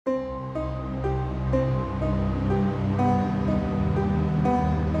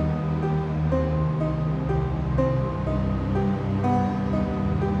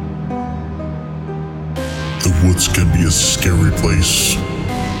Woods can be a scary place.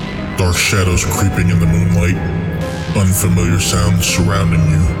 Dark shadows creeping in the moonlight, unfamiliar sounds surrounding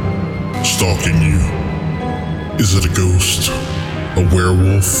you, stalking you. Is it a ghost, a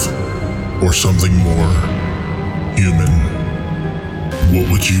werewolf, or something more human?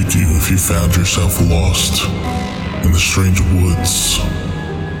 What would you do if you found yourself lost in the strange woods?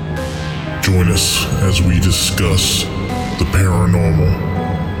 Join us as we discuss the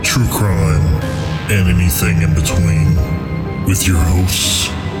paranormal, true crime, and anything in between with your hosts,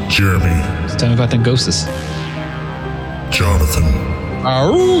 Jeremy. Tell me about the ghosts. Jonathan.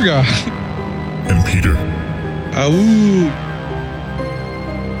 Auga. And Peter. Au.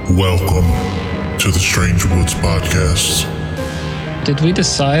 Welcome to the Strange Woods Podcast. Did we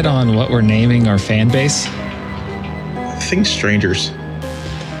decide on what we're naming our fan base? I think strangers.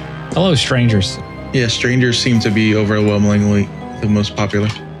 Hello, strangers. Yeah, strangers seem to be overwhelmingly the most popular.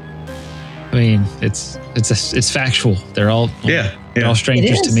 I mean, it's factual. They're all they're all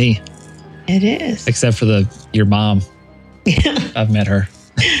strangers to me. It is. Except for your mom. I've met her.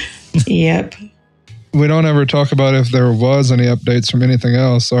 Yep. We don't ever talk about if there was any updates from anything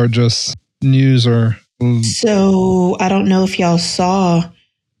else or just news or... So I don't know if y'all saw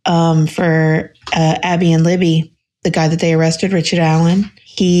for Abby and Libby, the guy that they arrested, Richard Allen,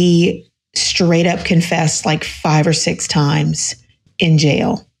 he straight up confessed like 5 or 6 times in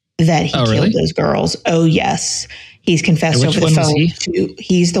jail that he killed those girls. Oh, yes. He's confessed over the phone.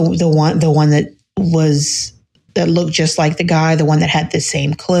 He's the one that looked just like the guy, the one that had the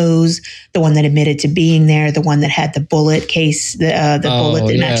same clothes, the one that admitted to being there, the one that had the bullet case, the bullet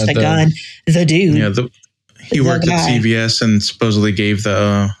that matched the gun, the dude. Yeah, he worked at CVS and supposedly gave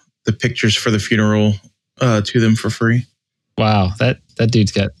the pictures for the funeral to them for free. Wow, that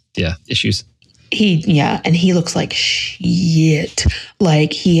dude's got issues. And he looks like shit.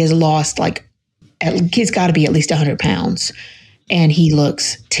 Like he has lost he's got to be at least 100 pounds, and he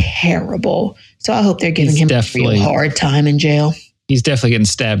looks terrible. So I hope they're giving him a real hard time in jail. He's definitely getting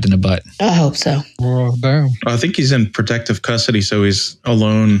stabbed in the butt. I hope so. Well, damn. I think he's in protective custody, so he's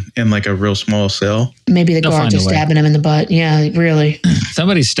alone in like a real small cell. Maybe the guards are stabbing him in the butt. Yeah, really.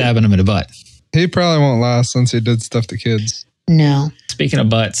 Somebody's stabbing him in the butt. He probably won't last since he did stuff to kids. No. Speaking of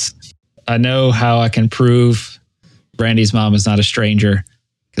butts, I know how I can prove Brandy's mom is not a stranger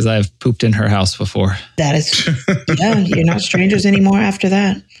because I've pooped in her house before. That is, you're not strangers anymore after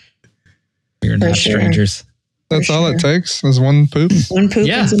that. We're not strangers. That's all it takes is one poop. One poop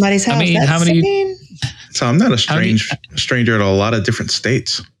in somebody's house. I mean, how many? So I'm not a stranger at a lot of different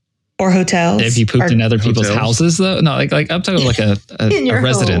states or hotels. Have you pooped in other people's houses though? No, like I'm talking like a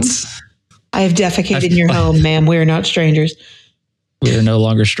residence. Home. I have defecated in your home, ma'am. We are not strangers. We are no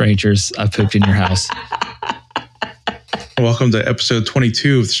longer strangers. I pooped in your house. Welcome to episode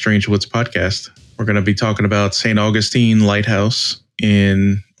 22 of the Strange Woods Podcast. We're going to be talking about St. Augustine Lighthouse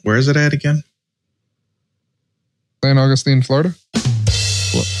in, where is it at again? St. Augustine, Florida?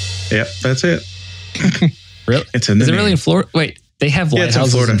 Yep, that's it. Really? Is it really in Florida? Wait, they have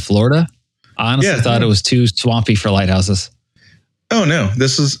lighthouses in Florida? I honestly thought it was too swampy for lighthouses. Oh, no.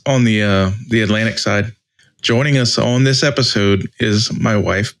 This is on the Atlantic side. Joining us on this episode is my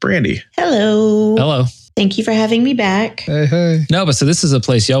wife, Brandy. Hello. Hello. Thank you for having me back. Hey. No, but so this is a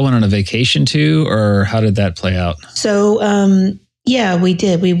place y'all went on a vacation to, or how did that play out? So, we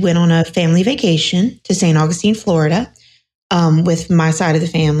did. We went on a family vacation to St. Augustine, Florida, with my side of the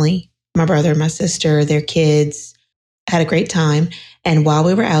family, my brother, my sister, their kids. Had a great time. And while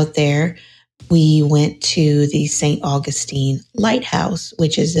we were out there, we went to the St. Augustine Lighthouse,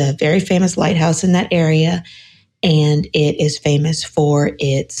 which is a very famous lighthouse in that area. And it is famous for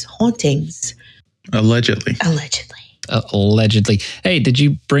its hauntings. Allegedly. Hey, did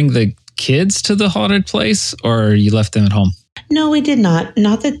you bring the kids to the haunted place or you left them at home? No, we did not.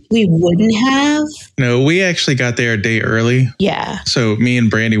 Not that we wouldn't have. No, we actually got there a day early. Yeah. So me and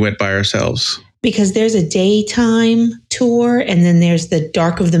Brandy went by ourselves. Because there's a daytime tour and then there's the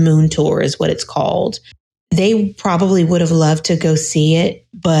Dark of the Moon tour is what it's called. They probably would have loved to go see it,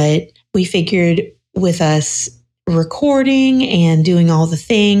 but we figured with us recording and doing all the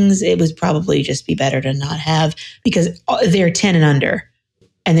things, it would probably just be better to not have, because they're 10 and under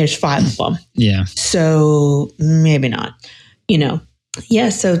and there's 5 of them. Yeah. So maybe not, Yeah,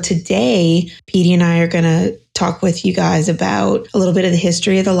 so today, Petey and I are going to talk with you guys about a little bit of the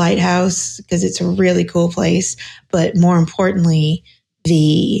history of the lighthouse, because it's a really cool place, but more importantly,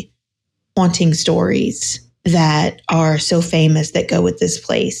 the haunting stories that are so famous that go with this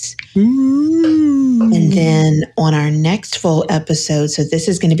place. And then on our next full episode, so this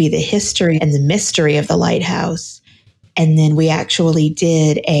is going to be the history and the mystery of the lighthouse. And then we actually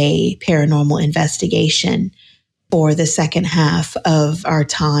did a paranormal investigation for the second half of our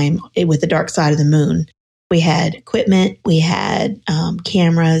time with the dark side of the moon. We had equipment, we had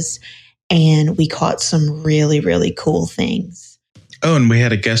cameras, and we caught some really, really cool things. Oh, and we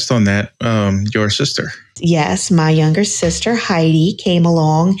had a guest on that, your sister. Yes, my younger sister, Heidi, came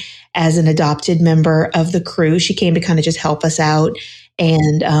along as an adopted member of the crew. She came to kind of just help us out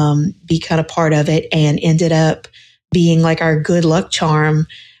and be kind of part of it, and ended up being like our good luck charm.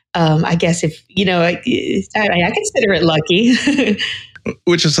 I guess if, I consider it lucky.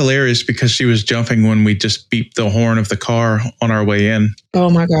 Which is hilarious because she was jumping when we just beeped the horn of the car on our way in. Oh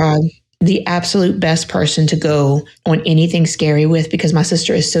my God. The absolute best person to go on anything scary with, because my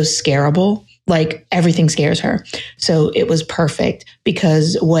sister is so scarable. Like everything scares her. So it was perfect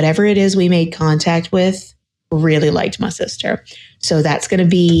because whatever it is we made contact with really liked my sister. So that's going to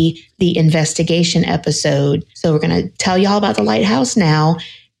be the investigation episode. So we're going to tell you all about the lighthouse now,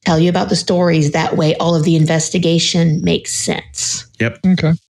 tell you about the stories. That way, all of the investigation makes sense. Yep.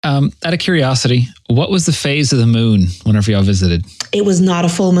 Okay. Out of curiosity, what was the phase of the moon whenever y'all visited? It was not a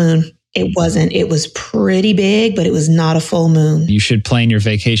full moon. It wasn't. It was pretty big, but it was not a full moon. You should plan your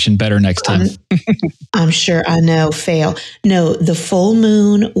vacation better next time. I'm sure. I know. Fail. No, the full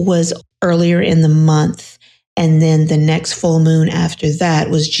moon was earlier in the month. And then the next full moon after that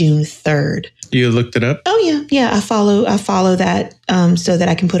was June 3rd. You looked it up? Oh, yeah. Yeah, I follow that so that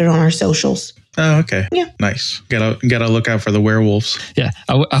I can put it on our socials. Oh, okay. Yeah. Nice. Gotta look out for the werewolves. Yeah,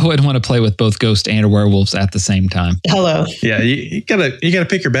 I wouldn't want to play with both ghosts and werewolves at the same time. Hello. Yeah, you gotta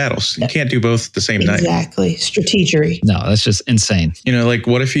pick your battles. You can't do both at the same night. Exactly. Strategery. No, that's just insane. Like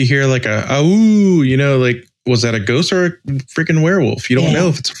what if you hear like a ooh, like was that a ghost or a freaking werewolf? You don't know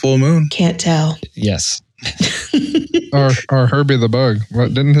if it's a full moon. Can't tell. Yes. or Herbie the bug.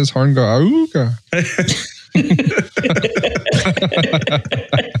 What, didn't his horn go auga?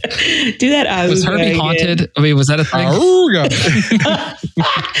 Do that. Was Herbie haunted? I mean, was that a thing?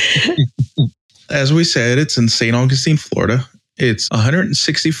 As we said, it's in St. Augustine, Florida. It's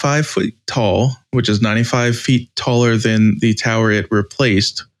 165 feet tall, which is 95 feet taller than the tower it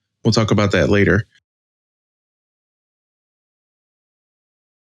replaced. We'll talk about that later.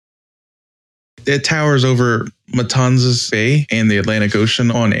 It towers over Matanzas Bay and the Atlantic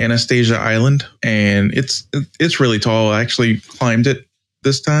Ocean on Anastasia Island. And it's really tall. I actually climbed it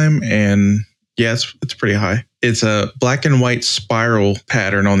this time. And yeah, it's pretty high. It's a black and white spiral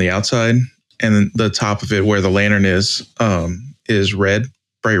pattern on the outside. And then the top of it where the lantern is red,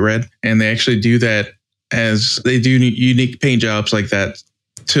 bright red. And they actually do that as they do unique paint jobs like that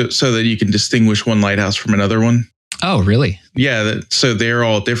so that you can distinguish one lighthouse from another one. Oh, really? Yeah, so they're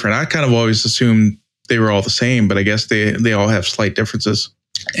all different. I kind of always assumed they were all the same, but I guess they all have slight differences.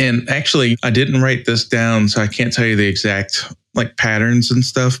 And actually, I didn't write this down, so I can't tell you the exact like patterns and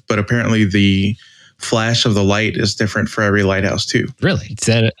stuff, but apparently the flash of the light is different for every lighthouse too. Really?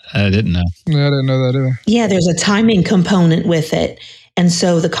 That I didn't know. Yeah, I didn't know that either. Yeah, there's a timing component with it. And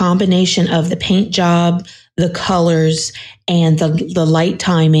so the combination of the paint job, the colors, and the light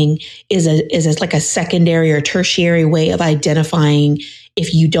timing is like a secondary or tertiary way of identifying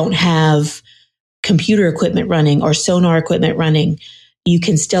if you don't have computer equipment running or sonar equipment running. You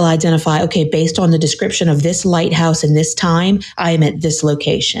can still identify, okay, based on the description of this lighthouse in this time, I am at this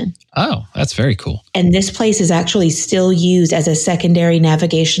location. Oh, that's very cool. And this place is actually still used as a secondary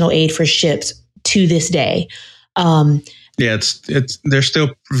navigational aid for ships to this day. Yeah, they're still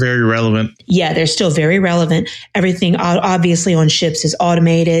very relevant. Yeah, they're still very relevant. Everything obviously on ships is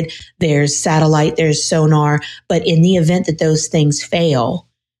automated. There's satellite, there's sonar. But in the event that those things fail,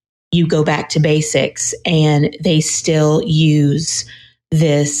 you go back to basics and they still use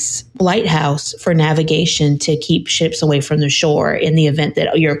this lighthouse for navigation to keep ships away from the shore in the event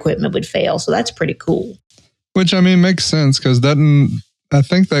that your equipment would fail. So that's pretty cool. Which, I mean, makes sense because I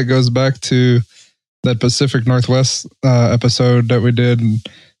think that goes back to that Pacific Northwest episode that we did. And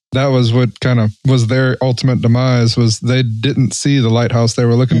that was what kind of was their ultimate demise, was they didn't see the lighthouse they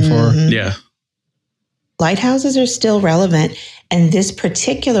were looking for. Yeah. Lighthouses are still relevant. And this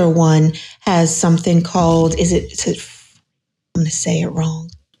particular one has something called, is it I'm going to say it wrong.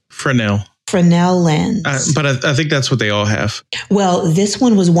 Fresnel lens. But I think that's what they all have. Well, this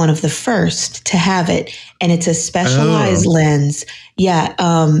one was one of the first to have it. And it's a specialized lens. Yeah.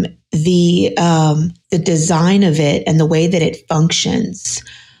 The design of it and the way that it functions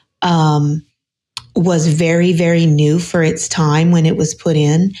was very, very new for its time when it was put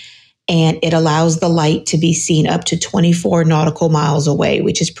in. And it allows the light to be seen up to 24 nautical miles away,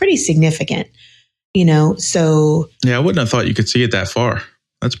 which is pretty significant, so. Yeah, I wouldn't have thought you could see it that far.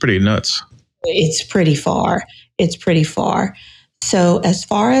 That's pretty nuts. It's pretty far. So as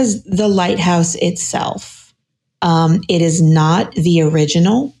far as the lighthouse itself, It is not the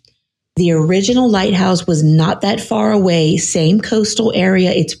original. The original lighthouse was not that far away, same coastal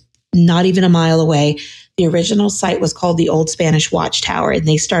area. It's not even a mile away. The original site was called the Old Spanish Watchtower, and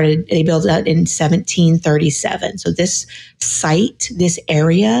they built it in 1737. So this site, this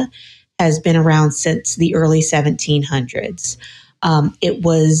area, has been around since the early 1700s. It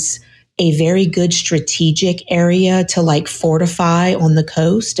was a very good strategic area to like fortify on the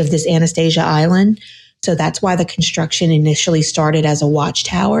coast of this Anastasia Island. So that's why the construction initially started as a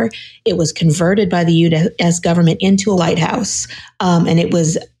watchtower. It was converted by the U.S. government into a lighthouse, and it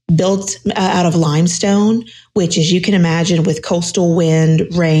was built out of limestone, which, as you can imagine, with coastal wind,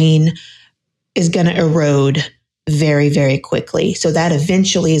 rain, is going to erode very, very quickly. So that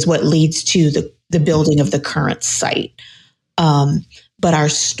eventually is what leads to the building of the current site. But our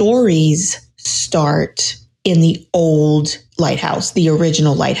stories start in the old lighthouse, the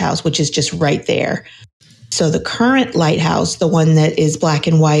original lighthouse, which is just right there. So the current lighthouse, the one that is black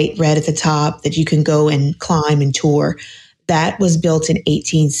and white, red at the top, that you can go and climb and tour, that was built in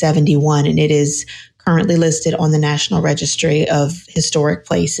 1871, and it is currently listed on the National Registry of Historic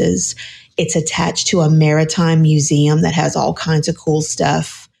Places. It's attached to a maritime museum that has all kinds of cool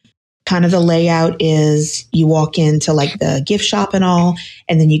stuff. Kind of the layout is you walk into like the gift shop and all,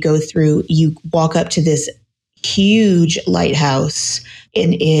 and then you walk up to this huge lighthouse,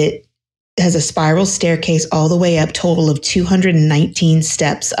 and it has a spiral staircase all the way up, total of 219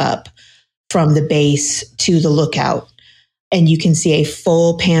 steps up from the base to the lookout. And you can see a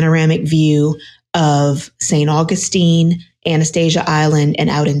full panoramic view of St. Augustine, Anastasia Island, and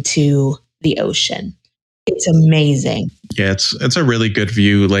out into the ocean. It's amazing. Yeah, it's a really good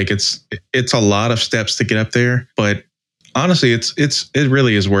view. Like it's a lot of steps to get up there, but honestly, it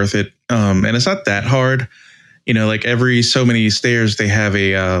really is worth it. And it's not that hard. You know, like every so many stairs, they have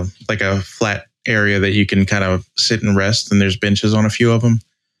a flat area that you can kind of sit and rest, and there's benches on a few of them.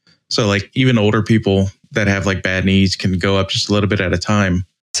 So like even older people that have like bad knees can go up just a little bit at a time.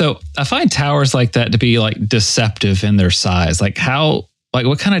 So I find towers like that to be like deceptive in their size. Like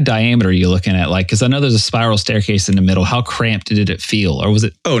what kind of diameter are you looking at? Like, because I know there's a spiral staircase in the middle. How cramped did it feel, or was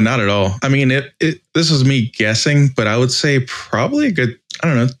it? Oh, not at all. I mean, this is me guessing, but I would say probably a good,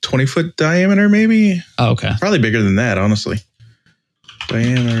 20-foot diameter, maybe. Oh, okay. Probably bigger than that, honestly.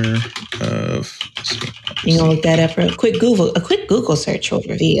 Diameter of. You gonna look that up? A quick Google search will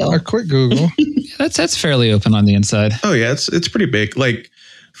reveal. A quick Google. Yeah, that's fairly open on the inside. Oh yeah, it's pretty big. Like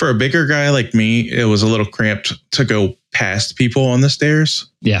for a bigger guy like me, it was a little cramped to go past people on the stairs.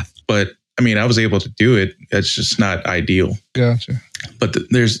 Yeah, but I mean, I was able to do it. It's just not ideal. Gotcha. But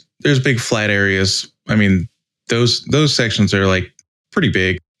there's big flat areas. I mean, those sections are like pretty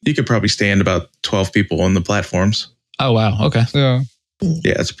big. You could probably stand about 12 people on the platforms. Oh wow. Okay. Yeah.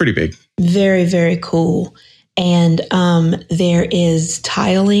 Yeah, it's pretty big. Very, very cool. And there is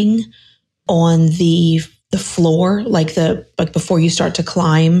tiling on the floor, like before you start to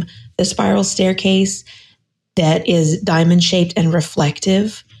climb the spiral staircase, that is diamond shaped and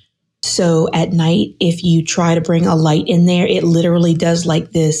reflective. So at night, if you try to bring a light in there, it literally does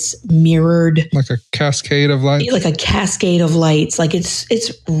like this mirrored, like a cascade of lights. Like a cascade of lights. Like it's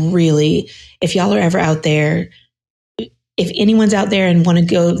really, if y'all are ever out there, if anyone's out there and want to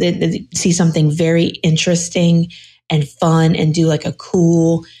go see something very interesting and fun and do like a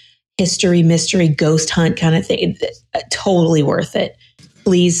cool history, mystery, ghost hunt kind of thing, totally worth it.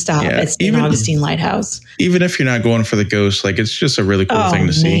 Please stop at St. Augustine Lighthouse. Even if you're not going for the ghost, like it's just a really cool thing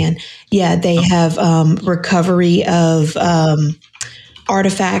to see. Yeah, they have recovery of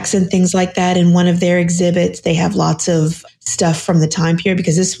artifacts and things like that in one of their exhibits. They have lots of stuff from the time period,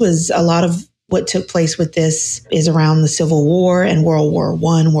 because this was a lot of what took place with this is around the Civil War and World War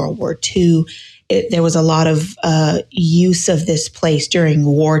I, World War II. There was a lot of use of this place during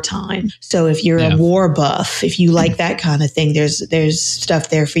wartime. So if you're a war buff, if you like that kind of thing, there's stuff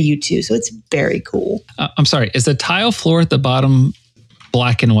there for you too. So it's very cool. I'm sorry. Is the tile floor at the bottom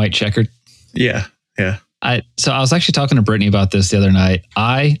black and white checkered? Yeah. Yeah. So I was actually talking to Brittany about this the other night.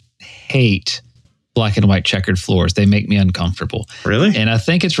 I hate black and white checkered floors. They make me uncomfortable. Really? And I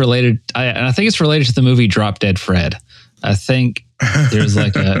think it's related. I think it's related to the movie Drop Dead Fred. I think there's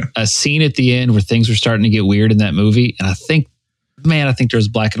like a scene at the end where things were starting to get weird in that movie. And I think there's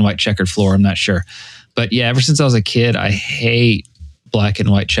black and white checkered floor. I'm not sure. But yeah, ever since I was a kid, I hate black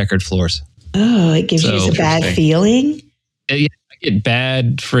and white checkered floors. Oh, it gives you a bad feeling? Yeah, I get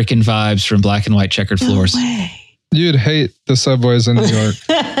bad freaking vibes from black and white checkered floors. No way. You'd hate the subways in New York.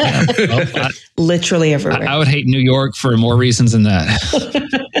 Literally everywhere. I would hate New York for more reasons than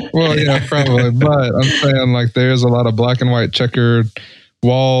that. Well, yeah, probably. But I'm saying like there's a lot of black and white checkered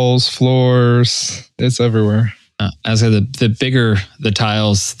walls, floors. It's everywhere. As the bigger the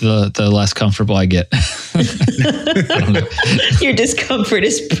tiles, the less comfortable I get. I don't know. Your discomfort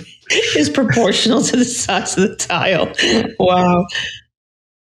is proportional to the size of the tile. Wow.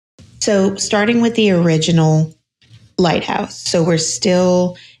 So starting with the original lighthouse. So we're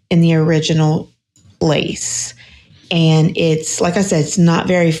still in the original place. And it's, like I said, it's not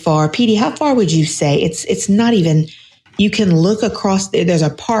very far. Petey, how far would you say? It's not even, you can look across, there's a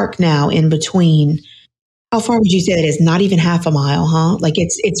park now in between. How far would you say that is? Not even half a mile, huh? Like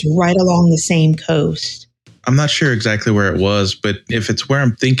it's right along the same coast. I'm not sure exactly where it was, but if it's where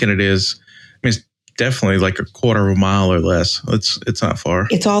I'm thinking it is, I mean, it's definitely like a quarter of a mile or less. It's not far.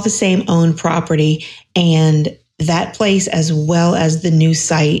 It's all the same owned property, and that place, as well as the new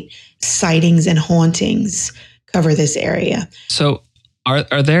site, sightings and hauntings, cover this area. So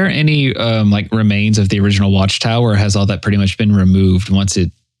are there any like remains of the original watchtower, or has all that pretty much been removed once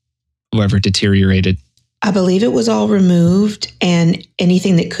it whatever deteriorated? I believe it was all removed, and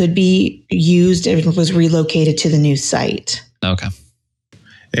anything that could be used, it was relocated to the new site. Okay.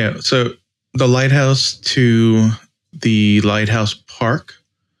 Yeah. So the lighthouse to the lighthouse park,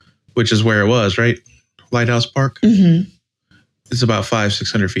 which is where it was, right? Lighthouse Park. Mm-hmm. It's about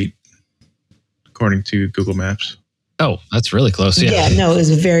 500-600 feet, according to Google Maps. Oh, that's really close. Yeah. Yeah, no, it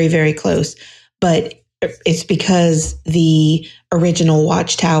was very, very close. But it's because the original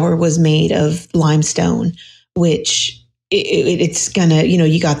watchtower was made of limestone, which it's gonna,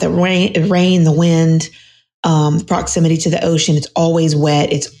 you got the rain, the wind, proximity to the ocean. It's always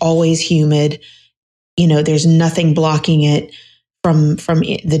wet. It's always humid. There's nothing blocking it from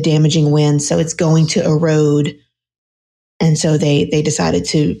the damaging wind. So it's going to erode. And so they decided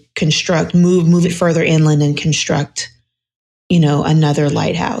to move it further inland and construct, another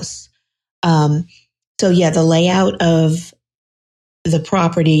lighthouse. So yeah, the layout of the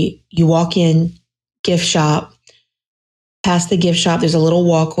property, you walk in, gift shop, past the gift shop, there's a little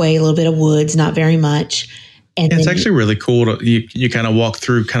walkway, a little bit of woods, not very much. And it's actually really cool you kind of walk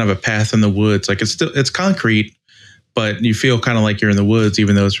through kind of a path in the woods. Like it's concrete, but you feel kind of like you're in the woods,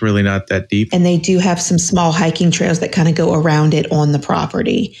 even though it's really not that deep. And they do have some small hiking trails that kind of go around it on the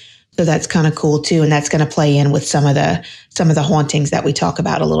property. So that's kind of cool too. And that's going to play in with some of the hauntings that we talk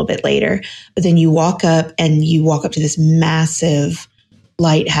about a little bit later. But then you walk up to this massive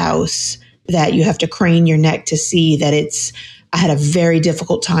lighthouse that you have to crane your neck to see that I had a very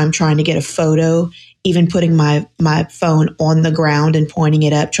difficult time trying to get a photo, even putting my phone on the ground and pointing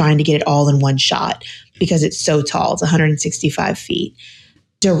it up, trying to get it all in one shot because it's so tall. It's 165 feet.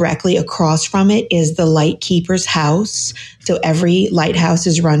 Directly across from it is the lightkeeper's house. So every lighthouse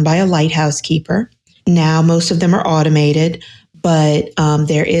is run by a lighthouse keeper. Now, most of them are automated, but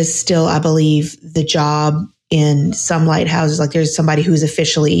there is still, I believe, the job in some lighthouses. Like there's somebody who's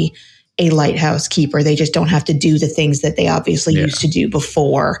officially a lighthouse keeper. They just don't have to do the things that they obviously used to do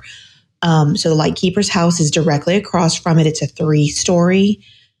before. So the lightkeeper's house is directly across from it. It's a 3-story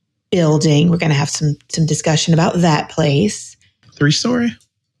building. We're going to have some discussion about that place. 3-story?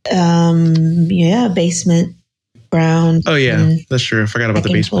 Yeah, basement, ground. Oh yeah, that's true. I forgot about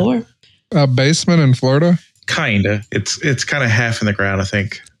the basement. Floor. A basement in Florida? Kinda. It's kind of half in the ground, I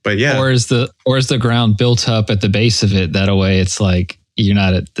think. But yeah. Or is the ground built up at the base of it? That way, it's like you're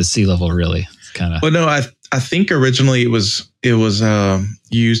not at the sea level, really. It's kind of. Well, no, I think originally it was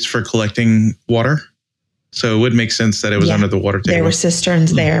used for collecting water, so it would make sense that it was under the water table. There were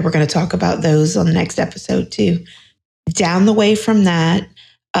cisterns there. We're going to talk about those on the next episode too. Down the way from that,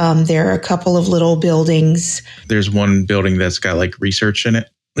 there are a couple of little buildings. There's one building that's got like research in it.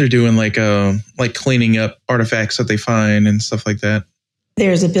 They're doing like cleaning up artifacts that they find and stuff like that.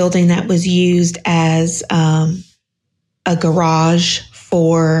 There's a building that was used as a garage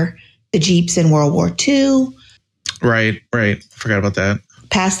for the Jeeps in World War II. Right. Forgot about that.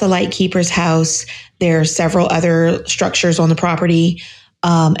 Past the lightkeeper's house, there are several other structures on the property,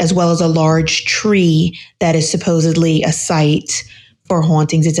 as well as a large tree that is supposedly a site for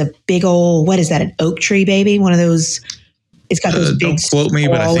hauntings. It's a big old, what is that, an oak tree, baby? One of those, it's got those big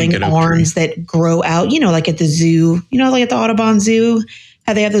sprawling arms that grow out, like at the zoo, like at the Audubon Zoo,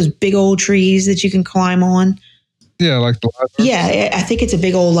 how they have those big old trees that you can climb on. Yeah, like the live oak. Yeah, I think it's a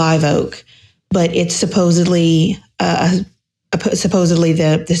big old live oak, but it's supposedly the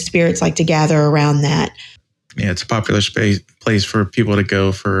spirits like to gather around that. Yeah, it's a popular place for people to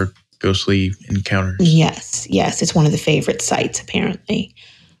go for ghostly encounters. Yes, it's one of the favorite sites apparently.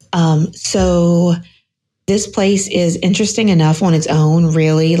 So this place is interesting enough on its own,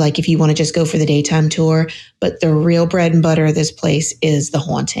 really, like if you want to just go for the daytime tour, but the real bread and butter of this place is the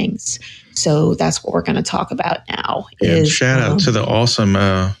hauntings. So that's what we're going to talk about now. Yeah, shout out to the awesome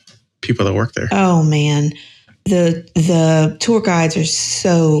people that work there. Oh man, the tour guides are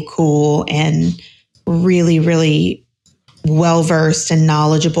so cool and really, really well-versed and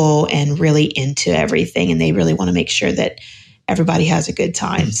knowledgeable and really into everything. And they really want to make sure that everybody has a good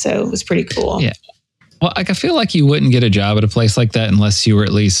time. So it was pretty cool. Yeah. Well, I feel like you wouldn't get a job at a place like that unless you were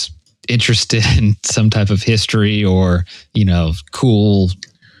at least interested in some type of history or, cool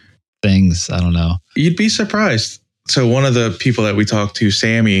things. I don't know. You'd be surprised. So one of the people that we talked to,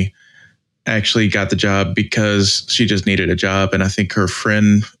 Sammy, actually got the job because she just needed a job. And I think her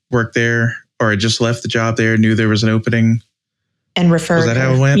friend worked there or had just left the job there, knew there was an opening. And referred. Was that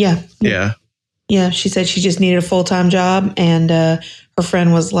how it went? Yeah. Yeah. Yeah. She said she just needed a full-time job. And her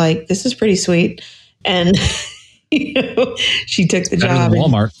friend was like, this is pretty sweet. And she took the job.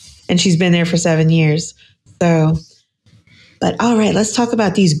 Walmart. And she's been there for 7 years. So, but all right, let's talk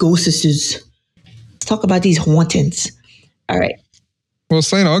about these ghosts. Let's talk about these hauntings. All right. Well,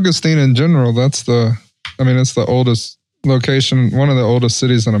 St. Augustine in general, it's the oldest location, one of the oldest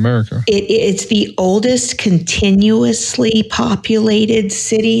cities in America. It's the oldest continuously populated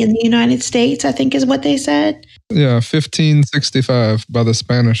city in the United States, I think is what they said. Yeah, 1565 by the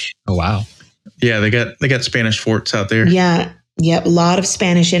Spanish. Oh, wow. Yeah, they got Spanish forts out there. Yeah. Yep. A lot of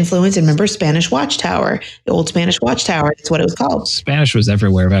Spanish influence. And remember Spanish Watchtower, the old Spanish Watchtower. That's what it was called. Spanish was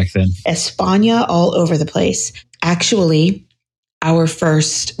everywhere back then. España all over the place. Actually, our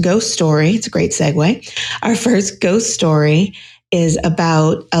first ghost story, it's a great segue. Our first ghost story is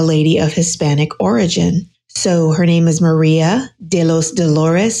about a lady of Hispanic origin. So her name is Maria de los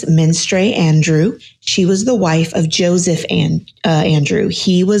Dolores Menstre Andrew. She was the wife of Joseph Andrew.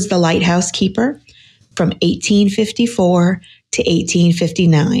 He was the lighthouse keeper from 1854 to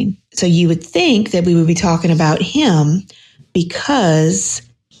 1859. So you would think that we would be talking about him because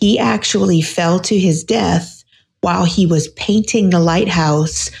he actually fell to his death while he was painting the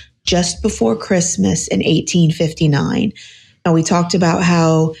lighthouse just before Christmas in 1859. Now, we talked about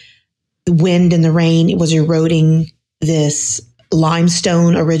how the wind and the rain was eroding this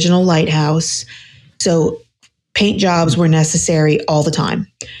limestone original lighthouse. So paint jobs were necessary all the time.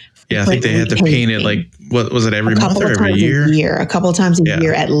 Yeah, I think they had to paint it like, what was it, every month or every year? A couple of times a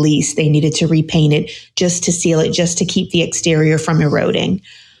year at least. They needed to repaint it just to seal it, just to keep the exterior from eroding.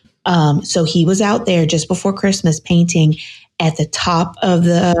 So he was out there just before Christmas painting at the top of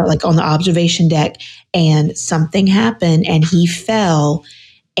on the observation deck, and something happened and he fell.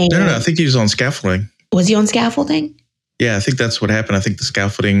 And No, I think he was on scaffolding. Was he on scaffolding? Yeah, I think that's what happened. I think the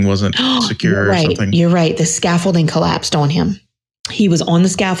scaffolding wasn't secure or something. You're right. The scaffolding collapsed on him. He was on the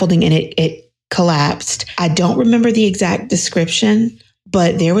scaffolding and it collapsed. I don't remember the exact description,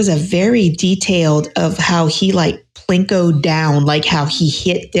 but there was a very detailed of how he plinkoed down, like how he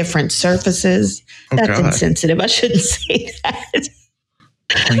hit different surfaces. Oh, That's God. Insensitive. I shouldn't say that.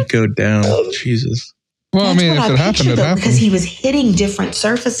 Plinkoed down. Jesus. Well, That's if what it happened, it happened. Because he was hitting different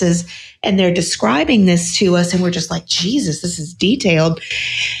surfaces and they're describing this to us and we're just like, Jesus, this is detailed.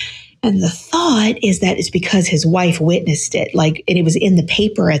 And the thought is that it's because his wife witnessed it. And it was in the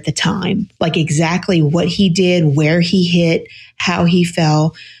paper at the time, exactly what he did, where he hit, how he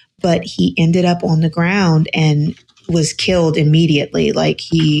fell. But he ended up on the ground and was killed immediately.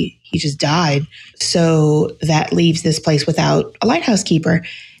 He just died. So that leaves this place without a lighthouse keeper.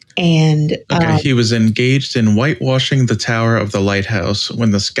 And he was engaged in whitewashing the tower of the lighthouse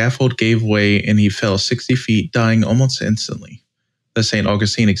when the scaffold gave way and he fell 60 feet, dying almost instantly. The St.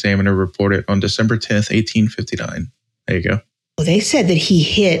 Augustine Examiner reported on December 10th, 1859. There you go. Well, they said that he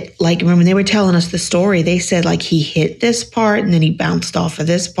hit, remember when they were telling us the story, they said he hit this part and then he bounced off of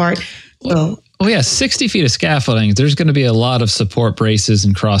this part. So, Well, yeah, 60 feet of scaffolding. There's going to be a lot of support braces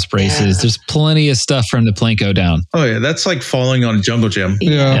and cross braces. Yeah. There's plenty of stuff for him to plinko down. Oh, yeah. That's like falling on a jungle gym.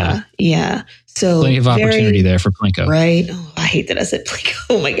 Yeah. So plenty of opportunity there for plinko. Right. Oh, I hate that I said plinko.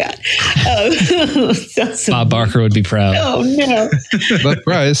 Oh, my God. Bob Barker would be proud. Oh, no. The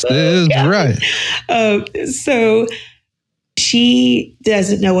price is right. So she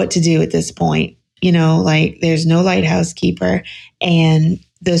doesn't know what to do at this point. There's no lighthouse keeper. And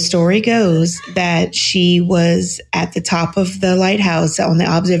the story goes that she was at the top of the lighthouse on the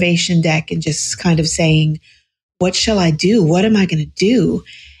observation deck and just kind of saying, what shall I do? What am I going to do?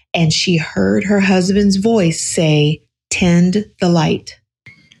 And she heard her husband's voice say, tend the light.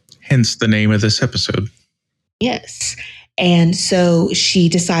 Hence the name of this episode. Yes. And so she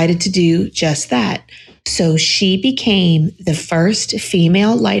decided to do just that. So she became the first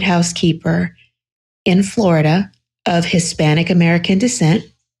female lighthouse keeper in Florida of Hispanic American descent.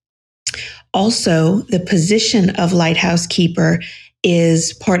 Also, the position of lighthouse keeper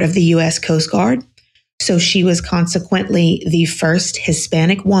is part of the U.S. Coast Guard. So she was consequently the first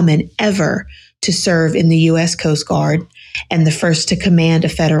Hispanic woman ever to serve in the U.S. Coast Guard and the first to command a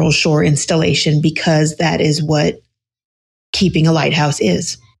federal shore installation, because that is what keeping a lighthouse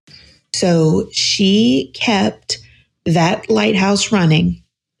is. So she kept that lighthouse running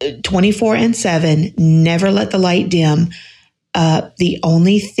 24/7, never let the light dim. The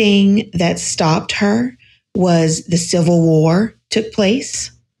only thing that stopped her was the Civil War took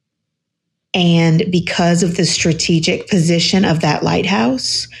place. And because of the strategic position of that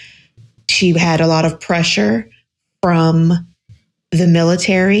lighthouse, she had a lot of pressure from the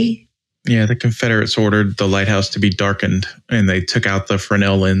military. Yeah, the Confederates ordered the lighthouse to be darkened, and they took out the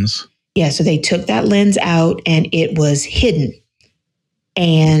Fresnel lens. Yeah, so they took that lens out and it was hidden.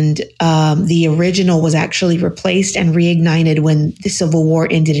 And the original was actually replaced and reignited when the Civil War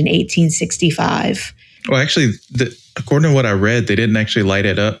ended in 1865. Well, actually, according to what I read, they didn't actually light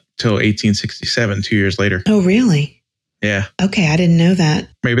it up till 1867, 2 years later. Oh, really? Yeah. Okay, I didn't know that.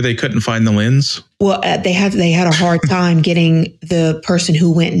 Maybe they couldn't find the lens. Well, they had a hard time getting the person who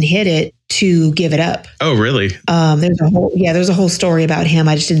went and hid it to give it up. Oh, really? There's a whole story about him.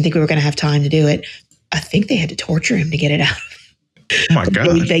 I just didn't think we were going to have time to do it. I think they had to torture him to get it out. Oh my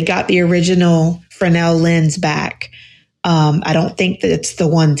God. They got the original Fresnel lens back. I don't think that it's the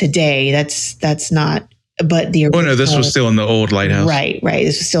one today. That's not. But the original, no, this was still in the old lighthouse. Right.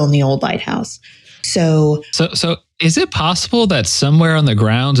 This was still in the old lighthouse. So is it possible that somewhere on the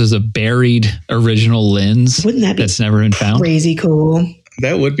grounds is a buried original lens? Wouldn't that be that's never been found? Crazy cool.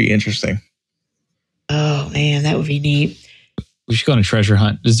 That would be interesting. Oh man, that would be neat. We should go on a treasure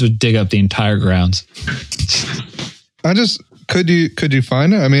hunt. Just would dig up the entire grounds. Could you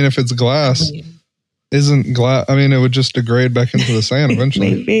find it? I mean, if it's glass, isn't glass? I mean, it would just degrade back into the sand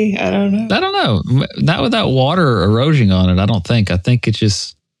eventually. Maybe. I don't know. Not without water erosion on it. I don't think. I think it's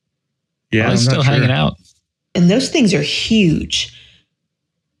just it's still hanging out. And those things are huge.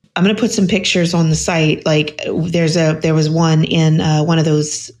 I'm going to put some pictures on the site. Like there was one in one of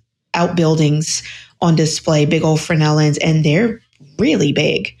those outbuildings on display, big old Fresnel lens, and they're really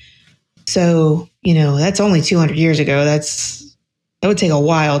big. So, that's only 200 years ago. That would take a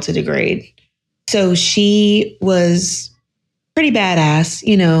while to degrade. So she was pretty badass,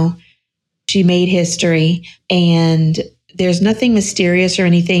 she made history, and there's nothing mysterious or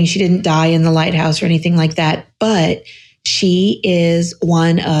anything. She didn't die in the lighthouse or anything like that, but she is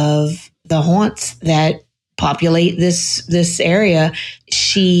one of the haunts that populate this area.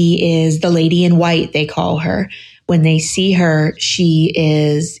 She is the lady in white, they call her. When they see her, she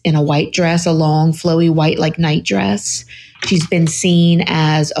is in a white dress, a long, flowy white, like night dress. She's been seen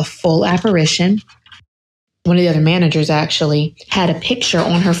as a full apparition. One of the other managers actually had a picture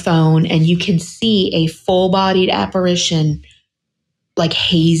on her phone, and you can see a full-bodied apparition, like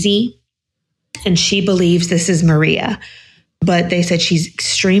hazy. And she believes this is Maria. But they said she's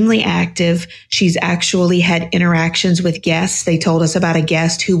extremely active. She's actually had interactions with guests. They told us about a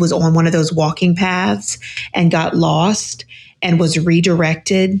guest who was on one of those walking paths and got lost and was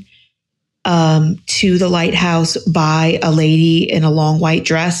redirected to the lighthouse by a lady in a long white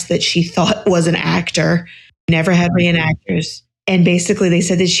dress that she thought was an actor. Never had reenactors. And basically they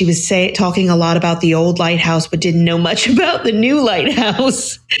said that she was talking a lot about the old lighthouse, but didn't know much about the new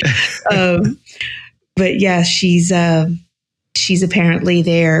lighthouse. But yeah, she's apparently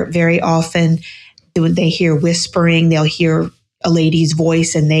there very often. When they hear whispering, they'll hear a lady's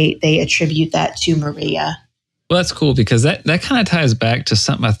voice, and they attribute that to Maria. Well, that's cool, because that kind of ties back to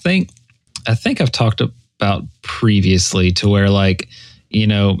something I think I've talked about previously, to where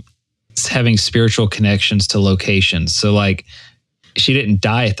having spiritual connections to locations. So she didn't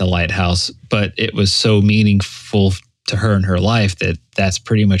die at the lighthouse, but it was so meaningful to her in her life that that's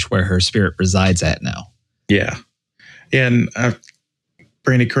pretty much where her spirit resides at now. Yeah. And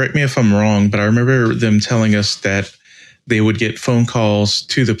Brandy, correct me if I'm wrong, but I remember them telling us that they would get phone calls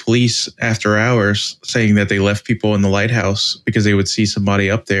to the police after hours saying that they left people in the lighthouse because they would see somebody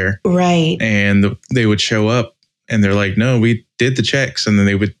up there. Right. And they would show up and they're like, no, we did the checks. And then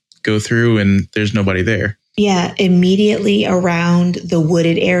they would go through and there's nobody there. Yeah. Immediately around the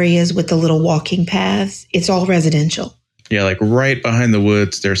wooded areas with the little walking paths, it's all residential. Yeah, like right behind the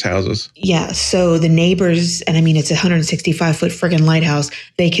woods, there's houses. Yeah, so the neighbors, and I mean, it's a 165-foot friggin' lighthouse.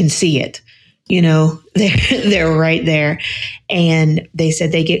 They can see it. They're right there. And they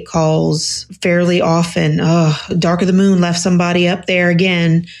said they get calls fairly often. Oh, Dark of the Moon left somebody up there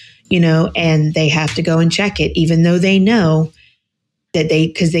again, and they have to go and check it, even though they know that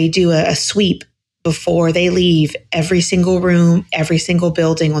because they do a sweep before they leave every single room, every single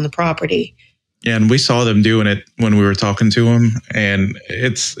building on the property. Yeah, and we saw them doing it when we were talking to them, and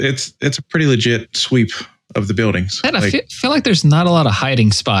it's a pretty legit sweep of the buildings. And I feel like there's not a lot of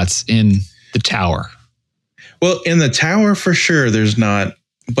hiding spots in the tower. Well, in the tower for sure, there's not.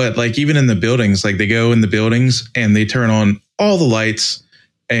 But like even in the buildings, like they go in the buildings and they turn on all the lights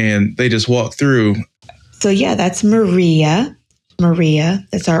and they just walk through. So yeah, that's Maria. Maria,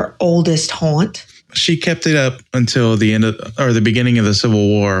 that's our oldest haunt. She kept it up until the end of or the beginning of the Civil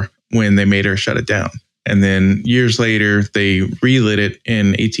War when they made her shut it down. And then years later, they relit it in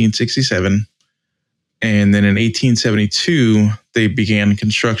 1867. And then in 1872, they began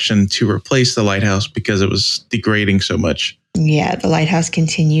construction to replace the lighthouse because it was degrading so much. Yeah, the lighthouse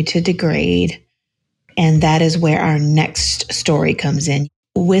continued to degrade. And that is where our next story comes in.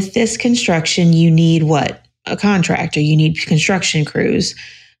 With this construction, you need what? A contractor. You need construction crews.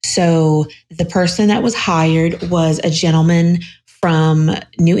 So the person that was hired was a gentleman from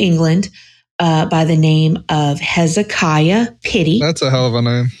New England by the name of Hezekiah Pitty. That's a hell of a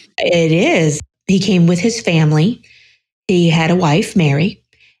name. It is. He came with his family. He had a wife, Mary,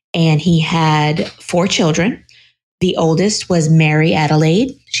 and he had 4 children. The oldest was Mary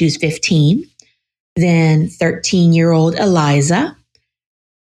Adelaide. She was 15. Then 13-year-old Eliza.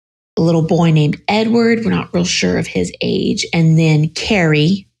 A little boy named Edward. We're not real sure of his age. And then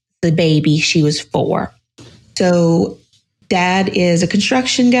Carrie, the baby, she was 4. So Dad is a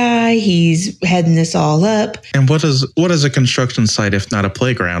construction guy. He's heading this all up. And what is a construction site if not a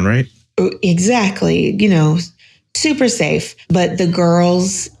playground, right? Exactly. Super safe. But the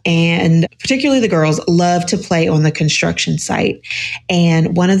girls, and particularly the girls, love to play on the construction site.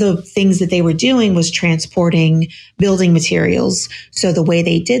 And one of the things that they were doing was transporting building materials. So the way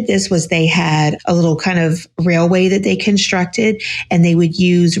they did this was they had a little kind of railway that they constructed, and they would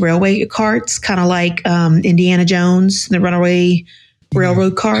use railway carts, kind of like Indiana Jones, the runaway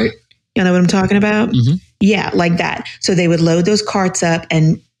railroad cart. You know what I'm talking about? Mm-hmm. Yeah, like that. So they would load those carts up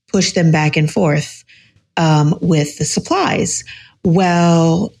and push them back and forth with the supplies.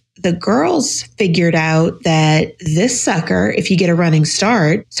 Well, the girls figured out that this sucker, if you get a running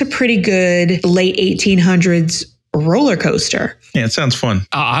start, it's a pretty good late 1800s roller coaster. Yeah, it sounds fun.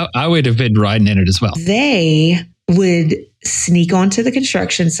 I would have been riding in it as well. They would sneak onto the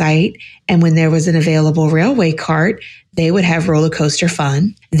construction site, and when there was an available railway cart, they would have roller coaster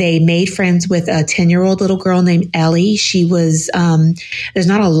fun. They made friends with a 10-year-old little girl named Ellie. She was, there's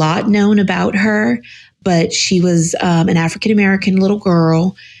not a lot known about her, but she was an African-American little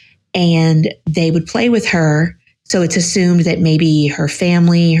girl, and they would play with her. So it's assumed that maybe her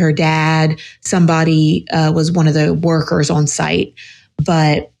family, her dad, somebody was one of the workers on site,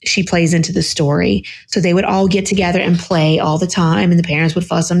 but she plays into the story. So they would all get together and play all the time, and the parents would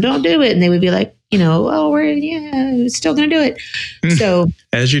fuss them, don't do it. And they would be like, we're still going to do it. So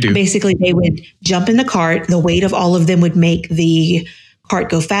as you do, basically they would jump in the cart. The weight of all of them would make the cart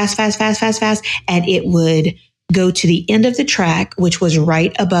go fast, and it would go to the end of the track, which was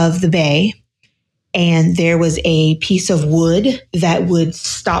right above the bay. And there was a piece of wood that would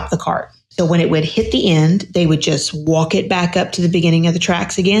stop the cart. So when it would hit the end, they would just walk it back up to the beginning of the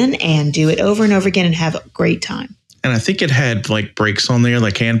tracks again and do it over and over again and have a great time. And I think it had like brakes on there,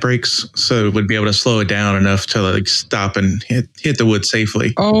 like hand brakes, so it would be able to slow it down enough to like stop and hit the wood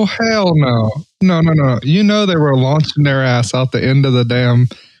safely. Oh, hell no. No. They were launching their ass out the end of the damn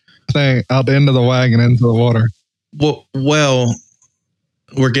thing, out the end of the wagon into the water. Well,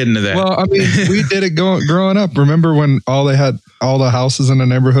 we're getting to that. Well, I mean, we did it growing up. Remember when all the houses in the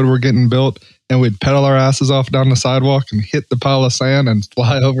neighborhood were getting built, and we'd pedal our asses off down the sidewalk and hit the pile of sand and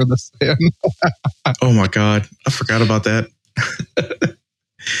fly over the sand? Oh my God. I forgot about that.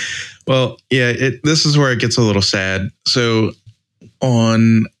 Well, yeah, this is where it gets a little sad. So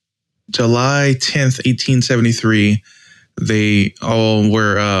on July 10th, 1873, they all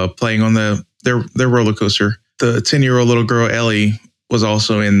were playing on their roller coaster. The 10-year-old little girl, Ellie, was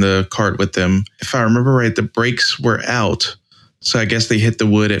also in the cart with them. If I remember right, the brakes were out. So I guess they hit the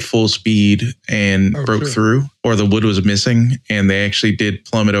wood at full speed and broke through, or the wood was missing, and they actually did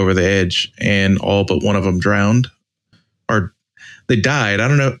plummet over the edge, and all but one of them drowned, or they died. I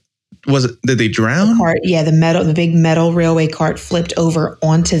don't know. Did they drown? The big metal railway cart flipped over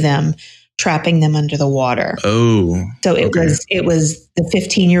onto them, trapping them under the water. Oh. So it was the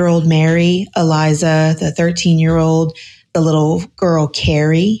 15-year-old Mary, Eliza, the 13-year-old, the little girl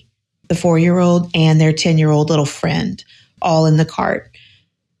Carrie, the 4-year-old, and their 10-year-old little friend, all in the cart.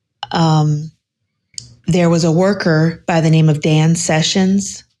 There was a worker by the name of Dan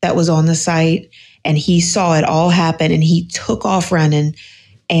Sessions that was on the site, and he saw it all happen, and he took off running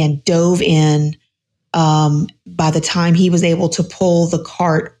and dove in. By the time he was able to pull the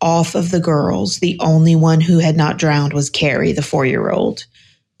cart off of the girls, the only one who had not drowned was Carrie, the 4-year-old.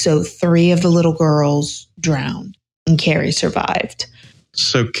 So 3 of the little girls drowned, and Carrie survived.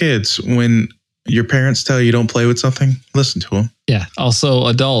 So kids, when your parents tell you don't play with something, listen to them. Yeah. Also,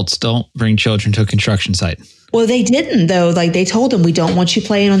 adults, don't bring children to a construction site. Well, they didn't though. Like they told them, we don't want you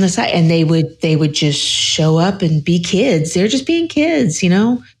playing on the site, and they would just show up and be kids. They're just being kids, you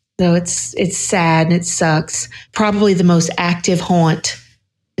know. So it's sad and it sucks. Probably the most active haunt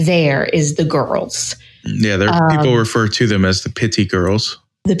there is the girls. Yeah, people refer to them as the pity girls.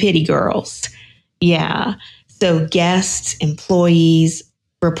 The pity girls. Yeah. So guests, employees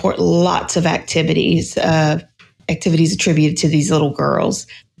report lots of activities attributed to these little girls.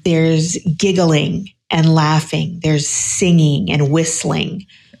 There's giggling and laughing. There's singing and whistling.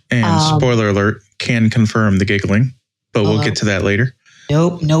 And spoiler alert, can confirm the giggling, but we'll get to that later.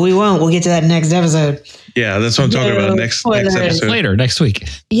 Nope. No, we won't. We'll get to that next episode. Yeah, that's what I'm talking about next episode. Later, next week.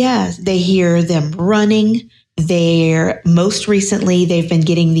 Yeah, they hear them running. Most recently, they've been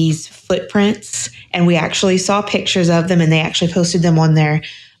getting these footprints, and we actually saw pictures of them, and they actually posted them on their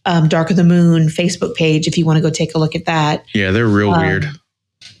Dark of the Moon Facebook page if you want to go take a look at that. Yeah, they're real weird.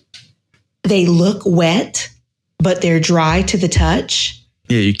 They look wet, but they're dry to the touch.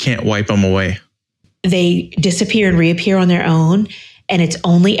 Yeah, you can't wipe them away. They disappear and reappear on their own, and it's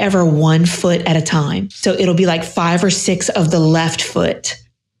only ever 1 foot at a time. So it'll be like 5 or 6 of the left foot.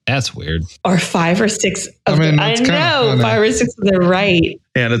 That's weird. Or 5 or 6 of I know, funny. 5 or 6 of the right.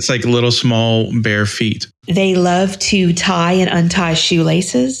 Yeah, and it's like little small bare feet. They love to tie and untie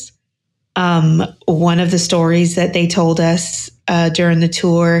shoelaces. One of the stories that they told us during the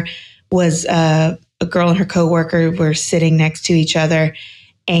tour was a girl and her coworker were sitting next to each other,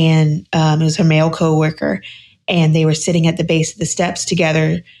 and it was her male coworker, and they were sitting at the base of the steps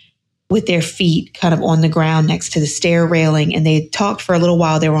together with their feet kind of on the ground next to the stair railing, and they talked for a little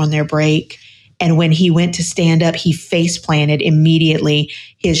while. They were on their break, and when he went to stand up, he face planted immediately.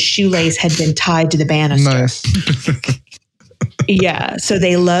 His shoelace had been tied to the banister. Nice. Yeah, so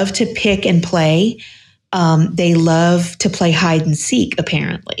they love to pick and play. They love to play hide and seek,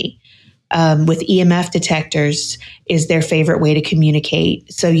 apparently. With EMF detectors is their favorite way to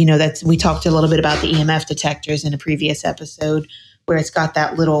communicate. So, you know, we talked a little bit about the EMF detectors in a previous episode, where it's got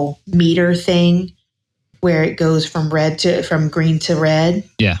that little meter thing where it goes from green to red.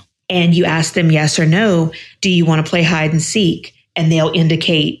 Yeah. And you ask them yes or no, do you want to play hide and seek? And they'll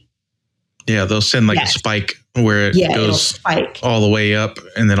indicate. Yeah, they'll send like yes. a spike where it goes spike all the way up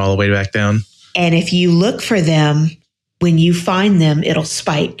and then all the way back down. And if you look for them, when you find them, it'll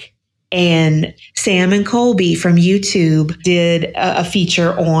spike. And Sam and Colby from YouTube did a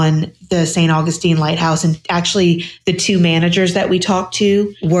feature on the St. Augustine Lighthouse. And actually, the 2 managers that we talked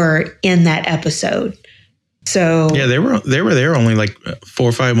to were in that episode. So yeah, they were there only like 4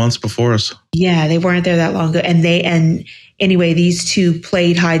 or 5 months before us. Yeah, they weren't there that long ago. And anyway, these 2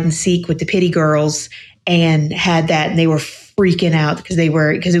 played hide and seek with the pity girls and had that, and they were freaking out because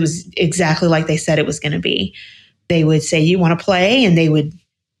it was exactly like they said it was going to be. They would say, "You want to play?" And they would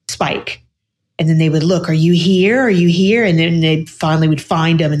spike, and then they would look, "Are you here? Are you here?" And then they finally would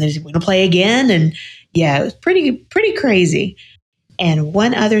find them, and they would want to play again. And yeah, it was pretty crazy. And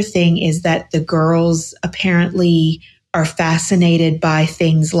one other thing is that the girls apparently are fascinated by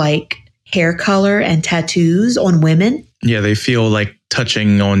things like hair color and tattoos on women. Yeah, they feel like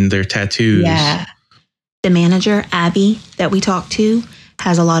touching on their tattoos. Yeah. The manager, Abby, that we talked to,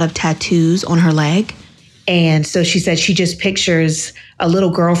 has a lot of tattoos on her leg. And so she said she just pictures a little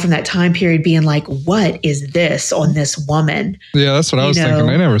girl from that time period being like, what is this on this woman? Yeah, that's what I was thinking.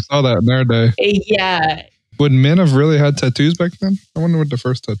 They never saw that in their day. Yeah. Would men have really had tattoos back then? I wonder what the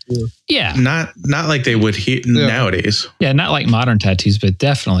first tattoo was. Yeah. Not like they would nowadays. Yeah, not like modern tattoos, but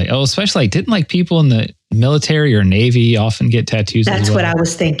definitely. Oh, especially didn't like people in the military or Navy often get tattoos That's as well? what I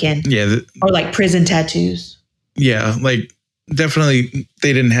was thinking. Yeah. Or like prison tattoos. Yeah, like definitely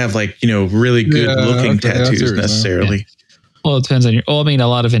they didn't have like, really good looking tattoos necessarily. Yeah. Well, it depends on a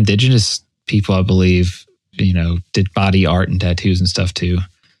lot of indigenous people, I believe, did body art and tattoos and stuff too.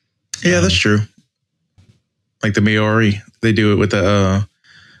 Yeah, that's true. Like the Maori, they do it with the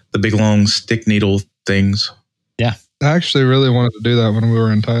big long stick needle things. Yeah. I actually really wanted to do that when we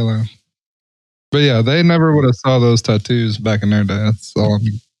were in Thailand. But yeah, they never would have saw those tattoos back in their day. That's all I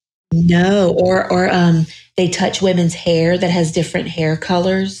mean. No, or they touch women's hair that has different hair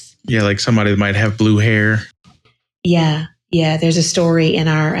colors. Yeah, like somebody that might have blue hair. Yeah. There's a story in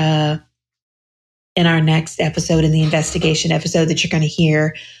our next episode, in the investigation episode, that you're going to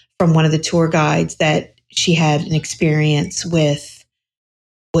hear from one of the tour guides that she had an experience with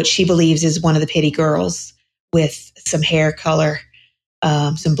what she believes is one of the pity girls with some hair color,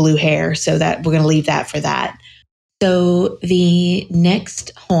 some blue hair. So that we're going to leave that for that. So the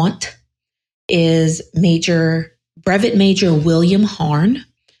next haunt is Major Brevet Major William Harn.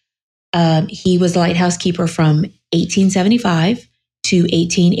 He was the lighthouse keeper from 1875 to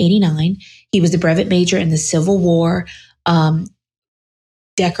 1889. He was the brevet major in the Civil War,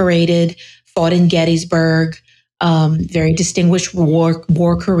 decorated, fought in Gettysburg, very distinguished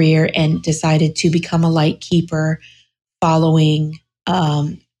war career, and decided to become a lightkeeper following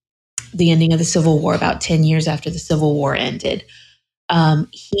the ending of the Civil War, about 10 years after the Civil War ended.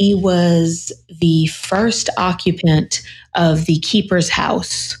 He was the first occupant of the keeper's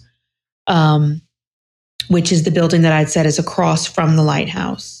house, which is the building that I'd said is across from the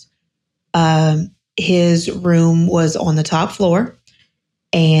lighthouse. His room was on the top floor,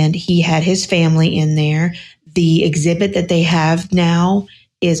 and he had his family in there. The exhibit that they have now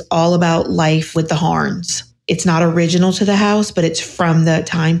is all about life with the Harns. It's not original to the house, but it's from the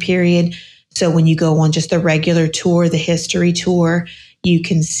time period. So when you go on just the regular tour, the history tour, you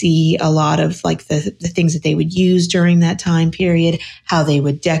can see a lot of like the things that they would use during that time period, how they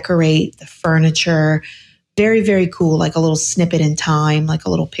would decorate the furniture. Very, very cool, like a little snippet in time, like a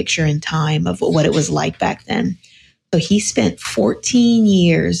little picture in time of what it was like back then. So he spent 14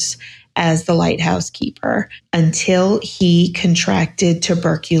 years as the lighthouse keeper until he contracted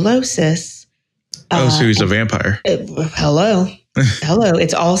tuberculosis. So he's a vampire. Hello.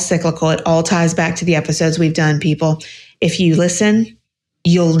 It's all cyclical. It all ties back to the episodes we've done, people. If you listen,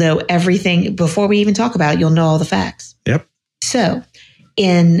 you'll know everything. Before we even talk about it, you'll know all the facts. Yep. So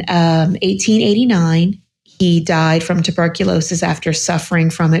in 1889, he died from tuberculosis after suffering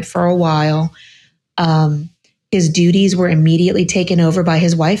from it for a while. His duties were immediately taken over by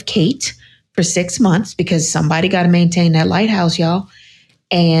his wife, Kate, for 6 months, because somebody got to maintain that lighthouse, y'all.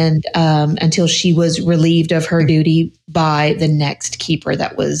 And until she was relieved of her duty by the next keeper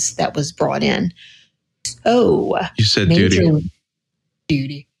that was brought in. So you said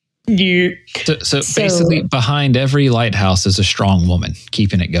duty. So basically, behind every lighthouse is a strong woman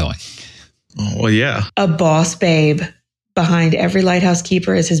keeping it going. Oh, well, yeah. A boss babe. Behind every lighthouse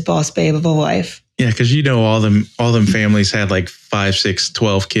keeper is his boss babe of a wife. Yeah, because all them families had like 5, 6,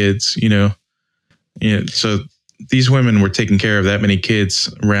 12 kids, Yeah, so these women were taking care of that many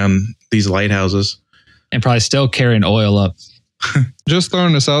kids around these lighthouses. And probably still carrying oil up. Just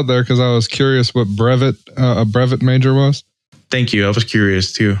throwing this out there because I was curious what a brevet major was. Thank you. I was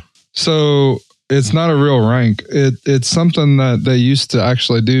curious too. So it's not a real rank. It's something that they used to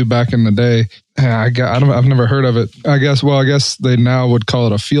actually do back in the day. I've never heard of it. I guess they now would call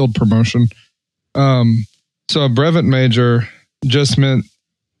it a field promotion. So a brevet major just meant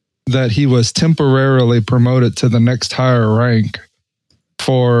that he was temporarily promoted to the next higher rank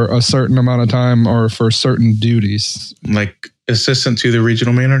for a certain amount of time or for certain duties. Like assistant to the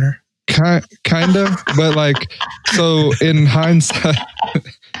regional manager? Kind of, but like, so in hindsight,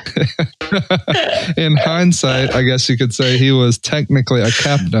 I guess you could say he was technically a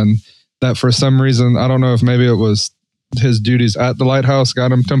captain that for some reason, I don't know if maybe it was his duties at the lighthouse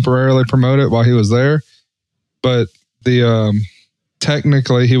got him temporarily promoted while he was there, but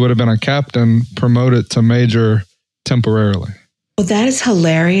technically he would have been a captain promoted to major temporarily. Well, that is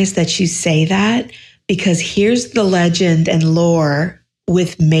hilarious that you say that, because here's the legend and lore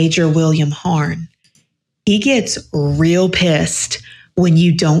with Major William Harn. He gets real pissed when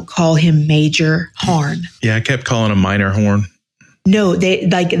you don't call him Major Harn. Yeah, I kept calling him Minor Horn. No,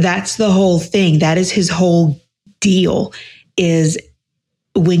 that's the whole thing. That is his whole deal, is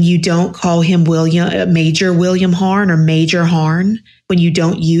when you don't call him Major William Harn or Major Harn, when you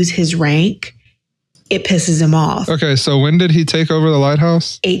don't use his rank, it pisses him off. Okay, so when did he take over the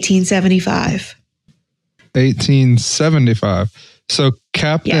lighthouse? 1875. 1875. So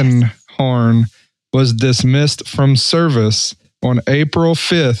Captain Harn was dismissed from service on April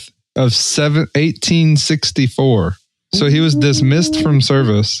 5th of 1864. So he was dismissed from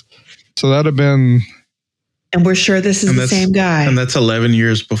service. So that'd have been... And we're sure this is the same guy. And that's 11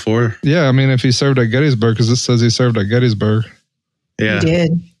 years before. Yeah, I mean, if he served at Gettysburg, because this says he served at Gettysburg. Yeah.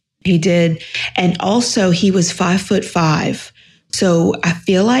 He did. And also he was 5'5". So I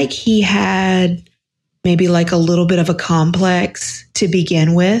feel like he had maybe like a little bit of a complex to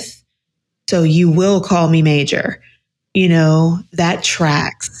begin with. So you will call me Major. That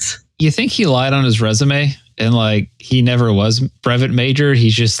tracks. You think he lied on his resume and like he never was brevet major?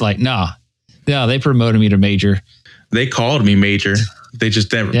 He's just like, nah, they promoted me to major. They called me Major. They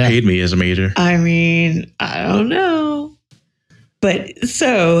just never paid me as a major. I mean, I don't know. But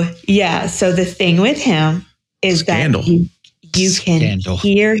so the thing with him is Scandal. that you can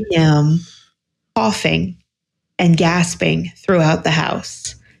hear him coughing and gasping throughout the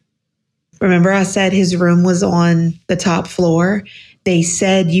house. Remember I said his room was on the top floor? They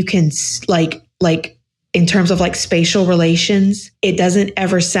said you can like in terms of like spatial relations, it doesn't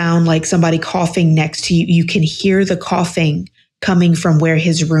ever sound like somebody coughing next to you. You can hear the coughing coming from where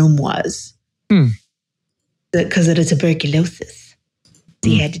his room was. Because of the tuberculosis.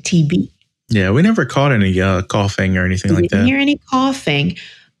 He had the TB. Yeah, we never caught any coughing or anything like that. Didn't hear any coughing.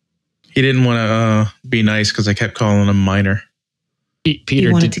 He didn't want to be nice because I kept calling him minor. Peter,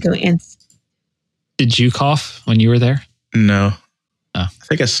 he wanted to go in. Did you cough when you were there? No. Oh. I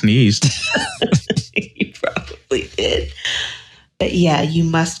think I sneezed. You probably did. But yeah, you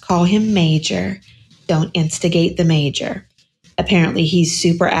must call him Major. Don't instigate the Major. Apparently, he's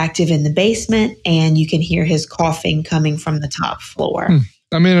super active in the basement, and you can hear his coughing coming from the top floor.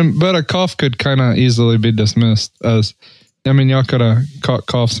 I mean, but a cough could kind of easily be dismissed as, I mean, y'all could have caught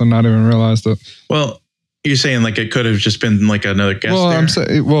coughs and not even realized it. Well, you're saying like it could have just been like another guest Well, there? I'm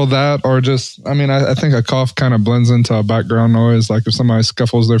saying, well, that or just, I mean, I think a cough kind of blends into a background noise, like if somebody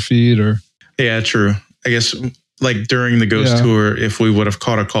scuffles their feet or. Yeah, true. I guess like during the ghost tour, if we would have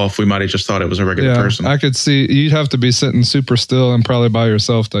caught a cough, we might have just thought it was a regular person. I could see you'd have to be sitting super still and probably by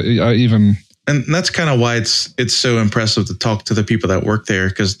yourself to even. And that's kind of why it's so impressive to talk to the people that work there,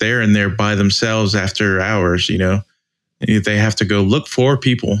 because they're in there by themselves after hours, you know. They have to go look for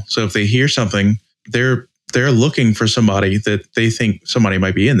people. So if they hear something, they're looking for somebody that they think somebody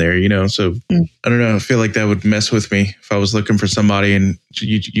might be in there, you know. So I don't know. I feel like that would mess with me if I was looking for somebody and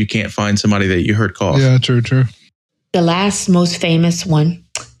you can't find somebody that you heard cough. Yeah, true. The last most famous one,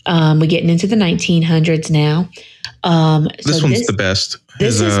 we're getting into the 1900s now. This one's the best.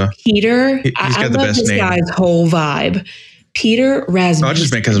 This is Peter. He's got I the love best this name. guy's whole vibe. Peter Rasmussen. Not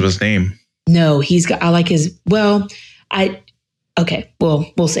just because of his name. No, I like his, we'll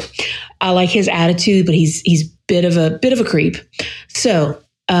see. I like his attitude, but he's bit of a creep. So,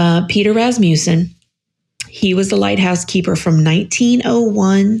 Peter Rasmussen, he was the lighthouse keeper from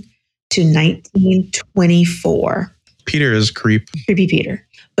 1901 to 1924. Peter is creep. Creepy Peter.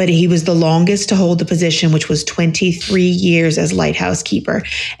 But he was the longest to hold the position, which was 23 years as lighthouse keeper.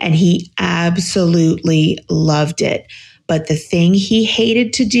 And he absolutely loved it. But the thing he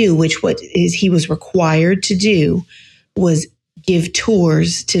hated to do, he was required to do, was give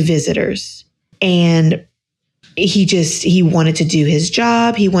tours to visitors. And he wanted to do his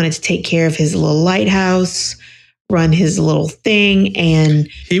job. He wanted to take care of his little lighthouse, run his little thing. And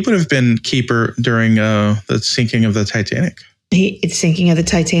he would have been keeper during the sinking of the Titanic. It's sinking of the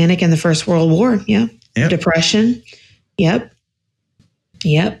Titanic and the First World War. Yeah. Yep. Depression. Yep.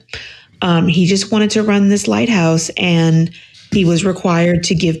 He just wanted to run this lighthouse, and he was required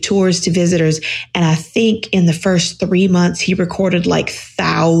to give tours to visitors. And I think in the first 3 months, he recorded like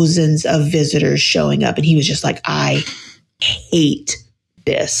thousands of visitors showing up. And he was just like, I hate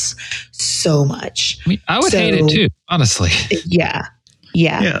this so much. I mean, I would hate it too, honestly. Yeah.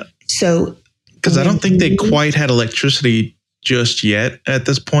 So, because I don't think they quite had electricity just yet at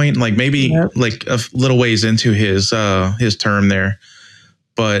this point. Like maybe like a little ways into his term there.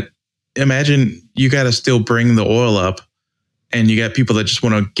 But imagine you got to still bring the oil up, and you got people that just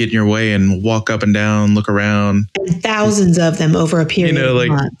want to get in your way and walk up and down, look around. And thousands of them over a period of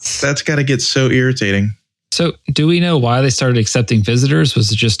months. That's got to get so irritating. So do we know why they started accepting visitors?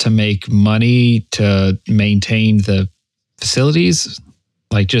 Was it just to make money to maintain the facilities?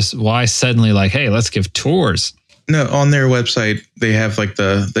 Like just why suddenly like, hey, let's give tours? No, on their website, they have like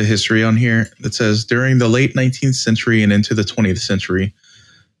the history on here that says during the late 19th century and into the 20th century,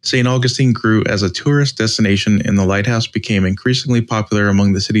 St. Augustine grew as a tourist destination, and the lighthouse became increasingly popular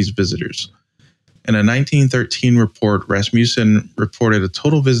among the city's visitors. In a 1913 report, Rasmussen reported a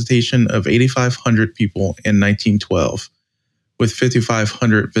total visitation of 8,500 people in 1912, with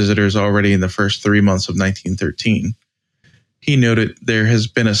 5,500 visitors already in the first 3 months of 1913. He noted there has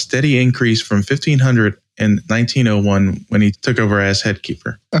been a steady increase from 1,500 in 1901 when he took over as head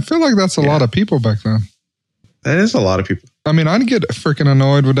keeper. I feel like that's a lot of people back then. That is a lot of people. I mean, I'd get freaking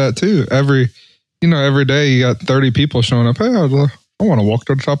annoyed with that too. Every day you got 30 people showing up. Hey, I want to walk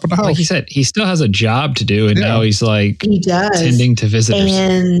to the top of the house. Like he said, he still has a job to do, and now he's like tending to visitors.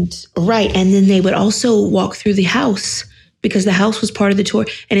 And then they would also walk through the house because the house was part of the tour,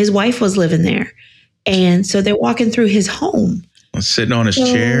 and his wife was living there. And so they're walking through his home. Sitting on his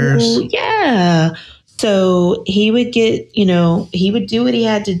chairs. Yeah. So he would he would do what he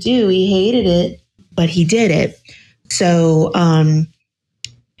had to do. He hated it, but he did it. So, and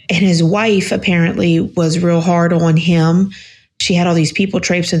his wife apparently was real hard on him. She had all these people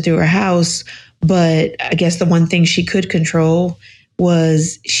traipsing through her house, but I guess the one thing she could control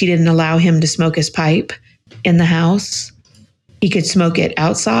was she didn't allow him to smoke his pipe in the house. He could smoke it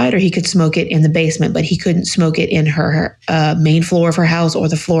outside or he could smoke it in the basement, but he couldn't smoke it in her main floor of her house or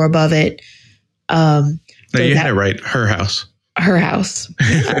the floor above it. No, So you had it right. Her house. her house.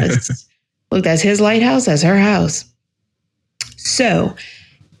 Yes. Look, that's his lighthouse. That's her house. So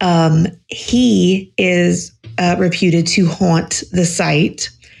he is reputed to haunt the site.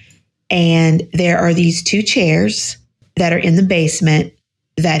 And there are these 2 chairs that are in the basement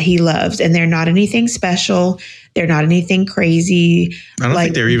that he loves. And they're not anything special. They're not anything crazy. I don't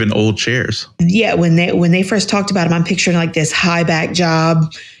think they're even old chairs. Yeah, when they first talked about him, I'm picturing like this high back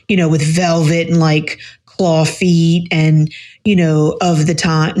job, with velvet and like claw feet and, of the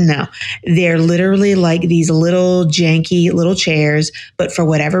time. No, they're literally like these little janky little chairs. But for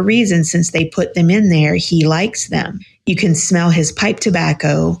whatever reason, since they put them in there, he likes them. You can smell his pipe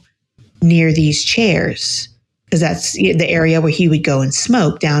tobacco near these chairs because that's the area where he would go and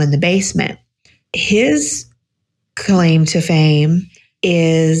smoke down in the basement. His claim to fame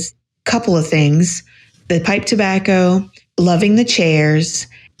is a couple of things: the pipe tobacco, loving the chairs.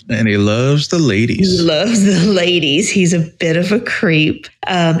 And he loves the ladies. He loves the ladies. He's a bit of a creep.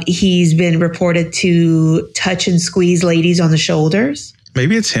 He's been reported to touch and squeeze ladies on the shoulders.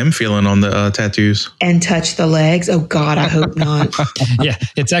 Maybe it's him feeling on the tattoos. And touch the legs. Oh, God, I hope not. Yeah,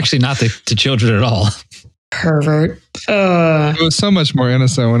 it's actually not to children at all. Pervert. It was so much more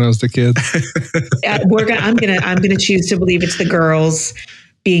innocent when I was the kid. I'm gonna choose to believe it's the girls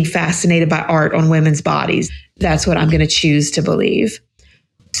being fascinated by art on women's bodies. That's what I'm gonna choose to believe.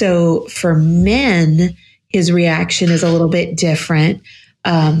 So for men, his reaction is a little bit different.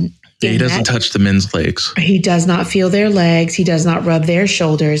 He doesn't touch the men's legs. He does not feel their legs. He does not rub their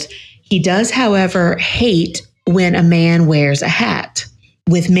shoulders. He does, however, hate when a man wears a hat.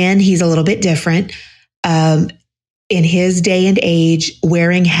 With men, he's a little bit different. In his day and age,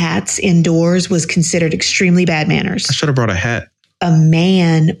 wearing hats indoors was considered extremely bad manners. I should have brought a hat. A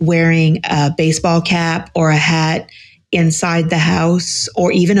man wearing a baseball cap or a hat inside the house,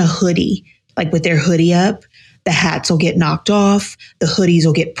 or even a hoodie, like with their hoodie up, the hats will get knocked off. The hoodies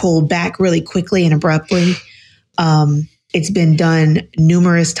will get pulled back really quickly and abruptly. It's been done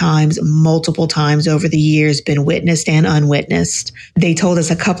numerous times, multiple times over the years, been witnessed and unwitnessed. They told us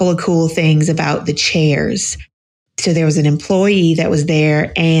a couple of cool things about the chairs. So there was an employee that was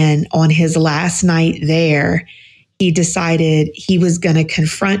there, and on his last night there, he decided he was going to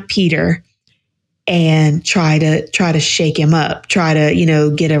confront Peter and try to shake him up, try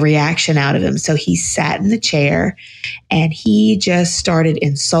to, get a reaction out of him. So he sat in the chair and he just started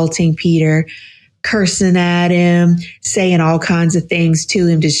insulting Peter, cursing at him, saying all kinds of things to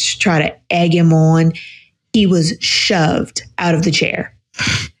him to try to egg him on. He was shoved out of the chair,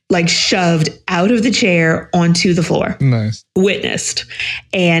 like shoved out of the chair onto the floor. Nice. Witnessed,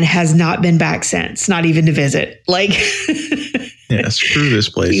 and has not been back since, not even to visit. Like, yeah, screw this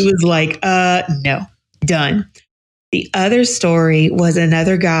place. He was like, no, done. The other story was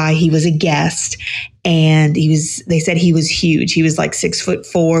another guy. He was a guest, and they said he was huge. He was like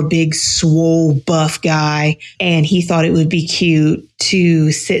 6'4", big, swole, buff guy. And he thought it would be cute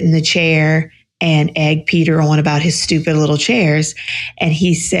to sit in the chair and egg Peter on about his stupid little chairs. And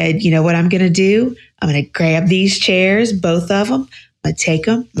he said, you know what I'm going to do? I'm going to grab these chairs, both of them. I'm going to take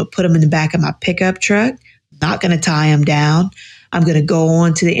them. I'm going to put them in the back of my pickup truck. I'm not going to tie them down. I'm going to go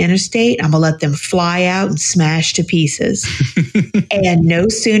on to the interstate. I'm going to let them fly out and smash to pieces. And no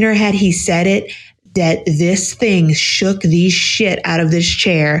sooner had he said it that this thing shook the shit out of this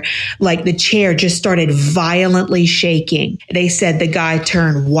chair. Like the chair just started violently shaking. They said the guy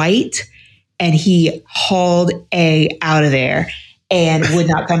turned white and he hauled A out of there and would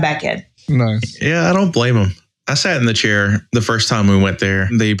not come back in. Nice. Yeah, I don't blame him. I sat in the chair the first time we went there.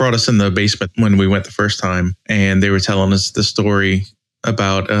 They brought us in the basement when we went the first time, and they were telling us the story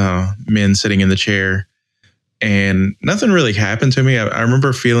about men sitting in the chair, and nothing really happened to me. I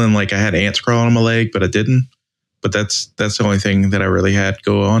remember feeling like I had ants crawling on my leg, but I didn't. But that's the only thing that I really had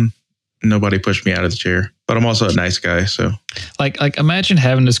go on. Nobody pushed me out of the chair, but I'm also a nice guy. So like imagine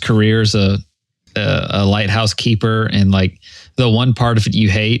having this career as a lighthouse keeper, and like the one part of it you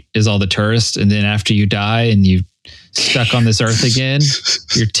hate is all the tourists. And then after you die and you stuck on this earth again,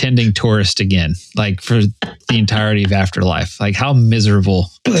 you're tending tourists again, like for the entirety of afterlife. Like how miserable.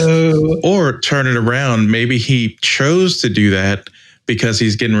 Or turn it around. Maybe he chose to do that because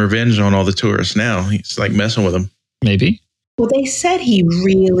he's getting revenge on all the tourists now. He's like messing with them. Maybe. Well, they said he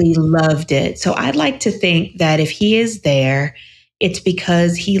really loved it. So I'd like to think that if he is there, it's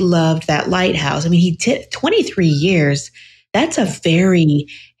because he loved that lighthouse. I mean, he did 23 years. That's a very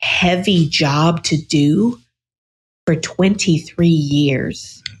heavy job to do for 23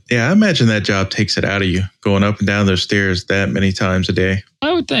 years. Yeah, I imagine that job takes it out of you, going up and down those stairs that many times a day.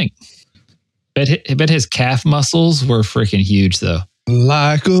 I would think. I bet his calf muscles were freaking huge, though.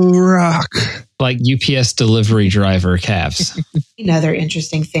 Like a rock. Like UPS delivery driver calves. Another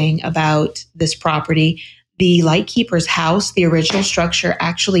interesting thing about this property, the Lightkeeper's house, the original structure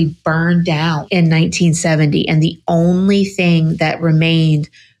actually burned down in 1970. And the only thing that remained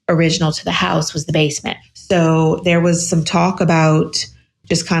original to the house was the basement. So there was some talk about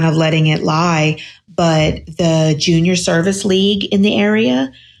just kind of letting it lie. But the Junior Service League in the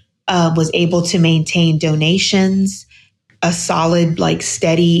area was able to maintain donations, a solid, like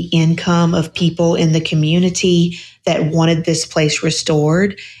steady income of people in the community that wanted this place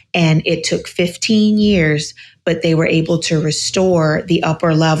restored. And it took 15 years, but they were able to restore the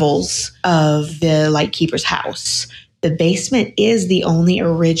upper levels of the Lightkeeper's house. The basement is the only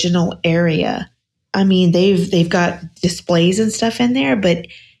original area. I mean, they've got displays and stuff in there, but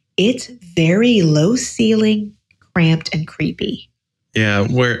it's very low ceiling, cramped, and creepy. Yeah,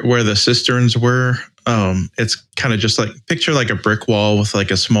 where the cisterns were, it's kind of just like, picture like a brick wall with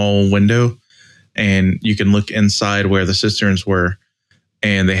like a small window, and you can look inside where the cisterns were,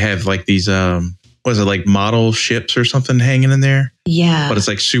 and they have like these, was it like model ships or something hanging in there? Yeah. But it's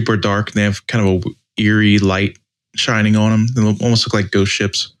like super dark, and they have kind of a eerie light shining on them. They almost look like ghost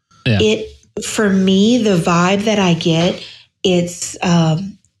ships. Yeah. For me, the vibe that I get, it's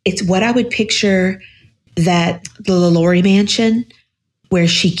what I would picture that the LaLaurie mansion where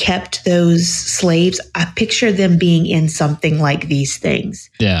she kept those slaves. I picture them being in something like these things.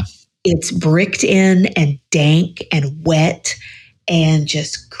 Yeah. It's bricked in and dank and wet and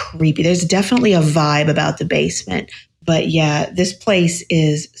just creepy. There's definitely a vibe about the basement. But yeah, this place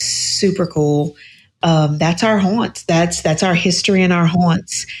is super cool. That's our haunts. That's our history and our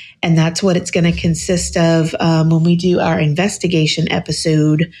haunts. And that's what it's going to consist of when we do our investigation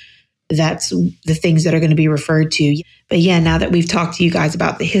episode. That's the things that are going to be referred to. But yeah, now that we've talked to you guys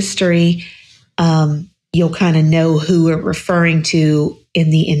about the history, you'll kind of know who we're referring to in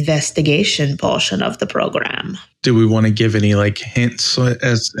the investigation portion of the program. Do we want to give any like hints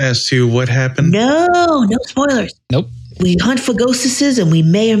as to what happened? No spoilers. Nope. We hunt for ghostesses, and we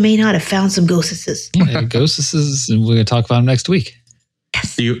may or may not have found some ghostesses. Yeah, ghostesses, and we're going to talk about them next week.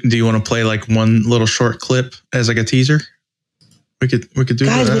 Do you want to play like one little short clip as like a teaser? We could do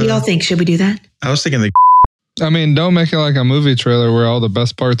Guys, that. what do y'all think? Should we do that? I was thinking I mean, don't make it like a movie trailer where all the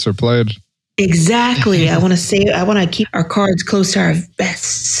best parts are played. Exactly. I want to keep our cards close to our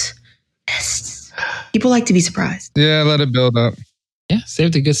vests. People like to be surprised. Yeah, let it build up. Yeah,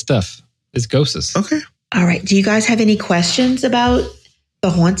 save the good stuff. It's ghosts. Okay. All right. Do you guys have any questions about the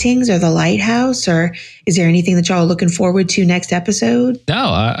hauntings or the lighthouse, or is there anything that y'all are looking forward to next episode? No,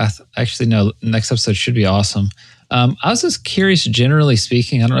 I actually no. Next episode should be awesome. I was just curious, generally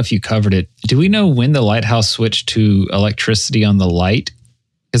speaking, I don't know if you covered it. Do we know when the lighthouse switched to electricity on the light?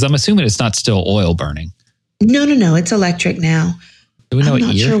 Because I'm assuming it's not still oil burning. No. It's electric now. Do we know I'm what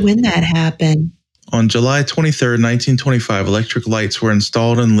not year? sure when that happened. On July 23rd, 1925, electric lights were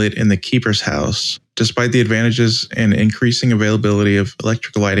installed and lit in the keeper's house. Despite the advantages and increasing availability of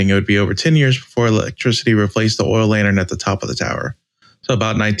electric lighting, it would be over 10 years before electricity replaced the oil lantern at the top of the tower. So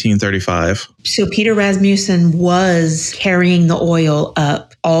about 1935. So Peter Rasmussen was carrying the oil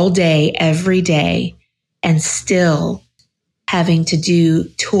up all day, every day, and still having to do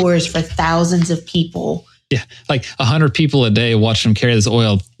tours for thousands of people. Yeah, like 100 people a day watch them carry this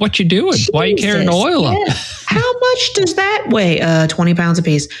oil. What you doing? Why are you carrying Jesus, oil up? yeah. How much does that weigh? 20 pounds a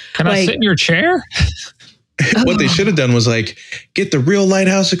piece. Can I sit in your chair? What they should have done was like, get the real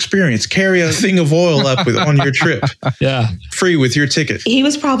lighthouse experience. Carry a thing of oil up on your trip. Yeah. Free with your ticket. He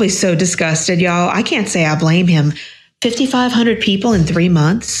was probably so disgusted, y'all. I can't say I blame him. 5,500 people in 3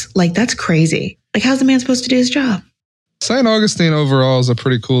 months? Like, that's crazy. Like, how's the man supposed to do his job? St. Augustine overall is a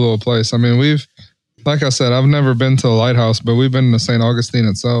pretty cool little place. I mean, like I said, I've never been to the lighthouse, but we've been to St. Augustine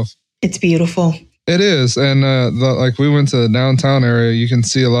itself. It's beautiful. It is. And like we went to the downtown area, you can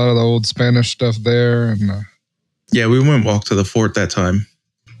see a lot of the old Spanish stuff there. And yeah, we went walk to the fort that time.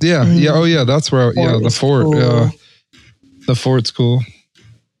 Yeah. Yeah. Oh, yeah. That's where, the fort. Cool. Yeah. The fort's cool.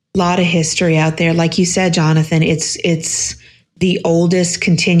 A lot of history out there. Like you said, Jonathan, it's the oldest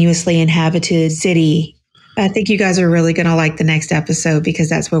continuously inhabited city. I think you guys are really going to like the next episode because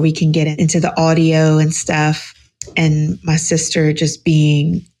that's where we can get into the audio and stuff. And my sister just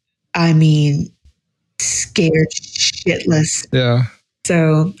being, scared shitless. Yeah.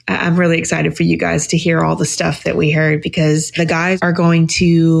 So I'm really excited for you guys to hear all the stuff that we heard because the guys are going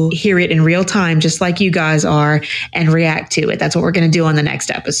to hear it in real time, just like you guys are, and react to it. That's what we're going to do on the next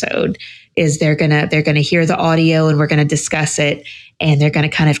episode. Is they're gonna hear the audio and we're gonna discuss it, and they're gonna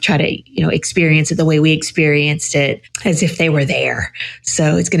kind of try to experience it the way we experienced it, as if they were there.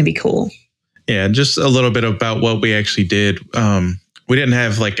 So it's gonna be cool. Yeah, just a little bit about what we actually did. we didn't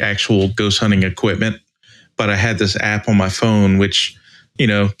have like actual ghost hunting equipment, but I had this app on my phone, which,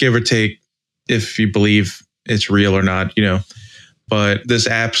 give or take, if you believe it's real or not, but this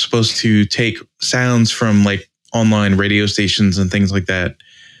app's supposed to take sounds from like online radio stations and things like that,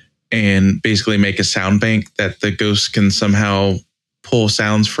 and basically make a sound bank that the ghosts can somehow pull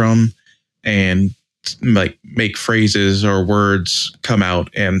sounds from and like make phrases or words come out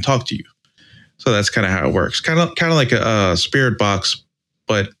and talk to you. So that's kind of how it works. Kind of like a spirit box,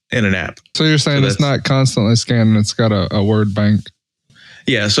 but in an app. So you're saying it's not constantly scanning, it's got a word bank.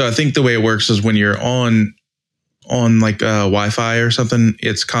 Yeah. So I think the way it works is when you're on like Wi-Fi or something,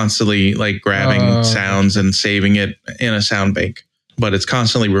 it's constantly like grabbing sounds and saving it in a sound bank, but it's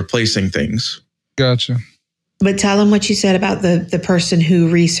constantly replacing things. Gotcha. But tell them what you said about the person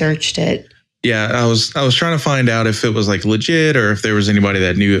who researched it. Yeah, I was trying to find out if it was like legit or if there was anybody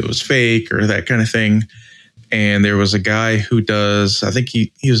that knew it was fake or that kind of thing. And there was a guy who does, I think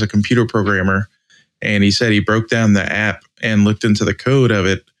he was a computer programmer, and he said he broke down the app and looked into the code of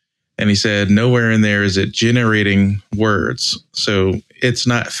it. And he said nowhere in there is it generating words. So it's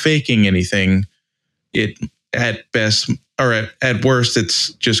not faking anything. It at best or at worst,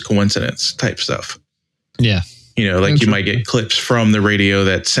 it's just coincidence type stuff. Yeah. Like you might get clips from the radio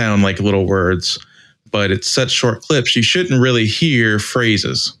that sound like little words, but it's such short clips, you shouldn't really hear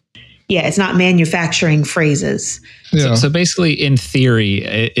phrases. Yeah, it's not manufacturing phrases. Yeah. So basically, in theory,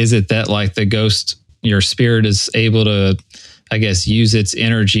 is it that like the ghost, your spirit is able to, I guess, use its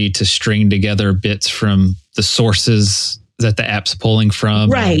energy to string together bits from the sources that the app's pulling from?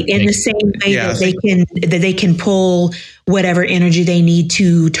 Right. In the same way that they can pull whatever energy they need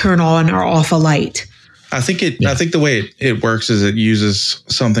to turn on or off a light. I think the way it works is it uses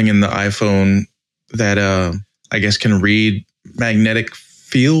something in the iPhone that I guess can read magnetic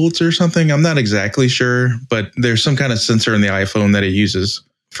fields or something. I'm not exactly sure, but there's some kind of sensor in the iPhone that it uses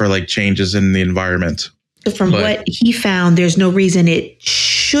for like changes in the environment. From what he found, there's no reason it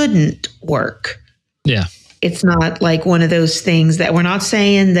shouldn't work. Yeah. It's not like one of those things that we're not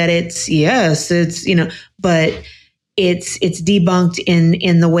saying that it's but it's debunked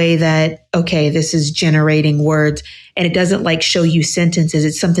in the way that, okay, this is generating words, and it doesn't like show you sentences.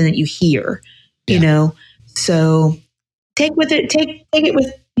 It's something that you hear, so take it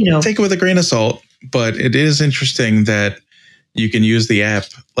with a grain of salt. But it is interesting that you can use the app.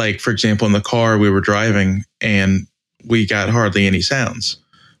 Like, for example, in the car we were driving and we got hardly any sounds,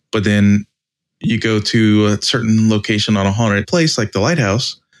 but then you go to a certain location on a haunted place like the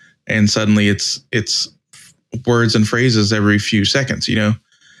Lighthouse, and suddenly it's words and phrases every few seconds,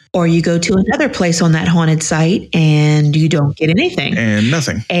 Or you go to another place on that haunted site and you don't get anything. And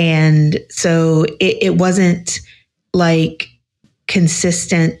nothing. And so it wasn't like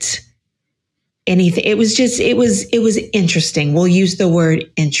consistent anything. It was interesting. We'll use the word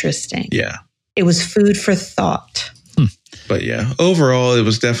interesting. Yeah. It was food for thought. But yeah, overall, it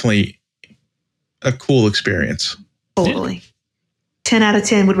was definitely a cool experience. Totally. 10 out of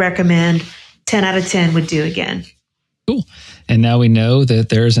 10 would recommend. 10 out of 10 would do again. Cool. And now we know that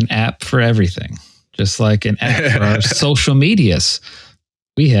there's an app for everything, just like an app for our social medias.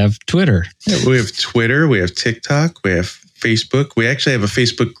 We have Twitter. Yeah, we have Twitter. We have TikTok. We have Facebook. We actually have a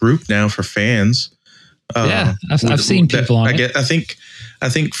Facebook group now for fans. Yeah, I've seen people on it. I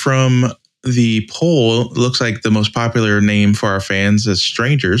think from the poll, it looks like the most popular name for our fans is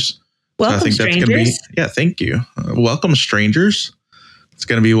Strangers. Welcome, so I think strangers. That's going to be, thank you. Welcome, Strangers. It's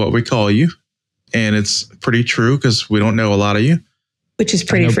going to be what we call you. And it's pretty true because we don't know a lot of you. Which is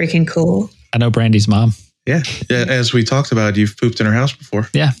pretty freaking cool. I know Brandy's mom. Yeah. As we talked about, you've pooped in her house before.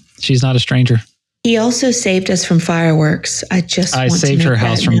 Yeah. She's not a stranger. He also saved us from fireworks. I saved her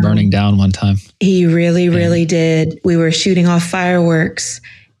house from burning down one time. He really, really did. We were shooting off fireworks.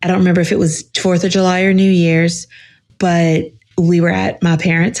 I don't remember if it was 4th of July or New Year's, but we were at my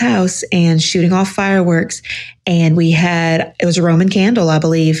parents' house and shooting off fireworks. And it was a Roman candle, I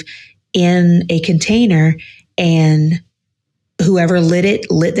believe, in a container, and whoever lit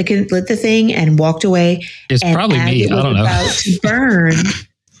the thing and walked away. It's probably me. I don't know. About to burn.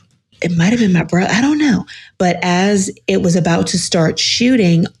 It might have been my brother. I don't know. But as it was about to start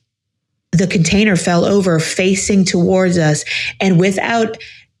shooting, the container fell over facing towards us. And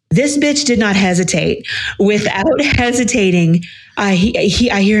this bitch did not hesitate. Without hesitating, I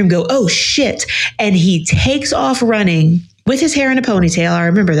hear him go, "Oh shit." And he takes off running with his hair in a ponytail. I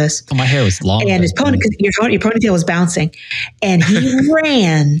remember this. Oh, my hair was long. And his your ponytail was bouncing. And he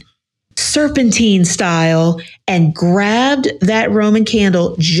ran serpentine style and grabbed that Roman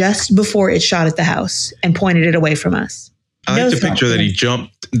candle just before it shot at the house and pointed it away from us. I like to picture that he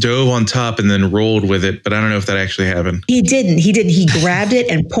dove on top and then rolled with it, but I don't know if that actually happened. He didn't. He grabbed it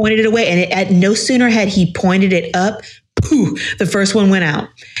and pointed it away. And no sooner had he pointed it up, pooh, the first one went out.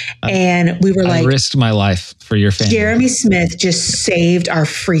 And we were like, I risked my life for your family. Jeremy Smith just saved our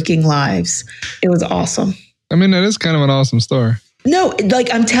freaking lives. It was awesome. I mean, it is kind of an awesome story. No,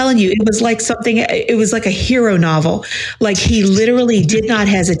 like I'm telling you, it was like something, it was like a hero novel. Like he literally did not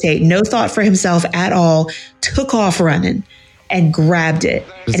hesitate, no thought for himself at all, took off running and grabbed it.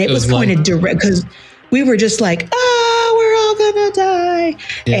 And it was pointed direct because we were just like, we're all gonna die.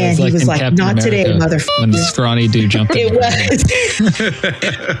 Yeah, and he was like, not today, motherfucker. When the scrawny dude jumped in. It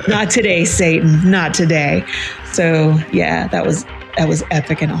was not today, Satan, not today. So yeah, that was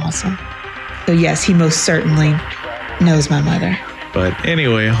epic and awesome. So yes, he most certainly knows my mother. But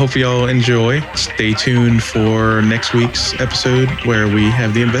anyway, I hope y'all enjoy. Stay tuned for next week's episode where we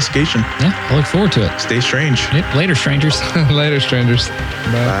have the investigation. Yeah, I look forward to it. Stay strange. Yep, later, strangers. Later, strangers.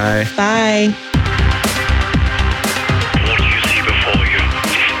 Bye. Bye. Bye. What you see before you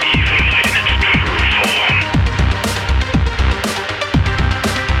is evil in its true form.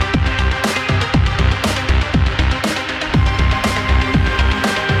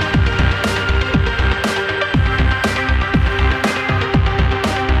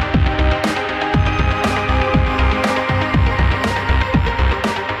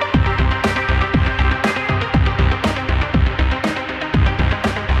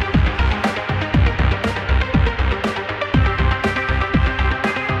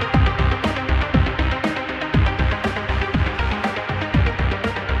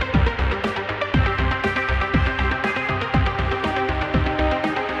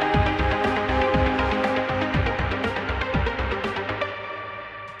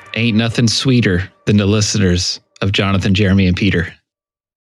 Ain't nothing sweeter than the listeners of Jonathan, Jeremy, and Peter.